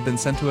episode may have been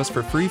sent to us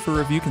for free for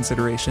review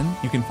consideration.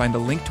 You can find a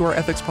link to our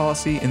ethics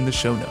policy in the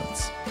show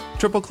notes.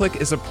 Triple Click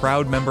is a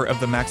proud member of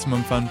the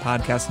Maximum Fun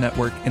Podcast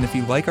Network, and if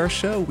you like our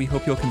show, we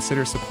hope you'll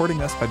consider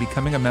supporting us by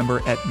becoming a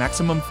member at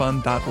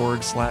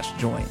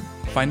MaximumFun.org/join.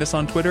 Find us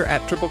on Twitter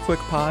at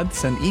TripleClickPod,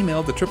 send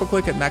email to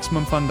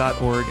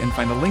tripleclick@MaximumFun.org, and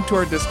find a link to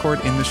our Discord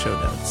in the show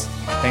notes.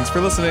 Thanks for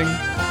listening.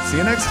 See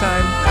you next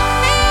time.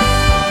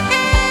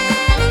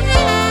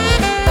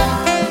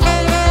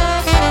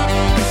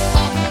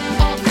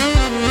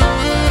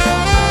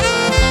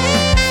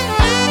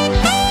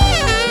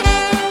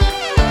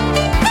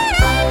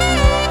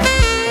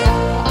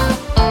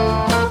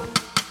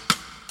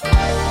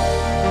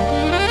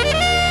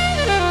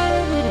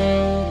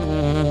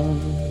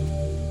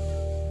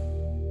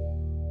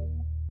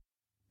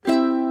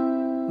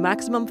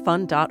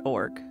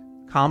 MaximumFun.org.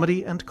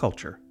 Comedy and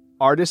culture.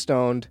 Artist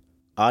owned.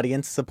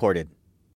 Audience supported.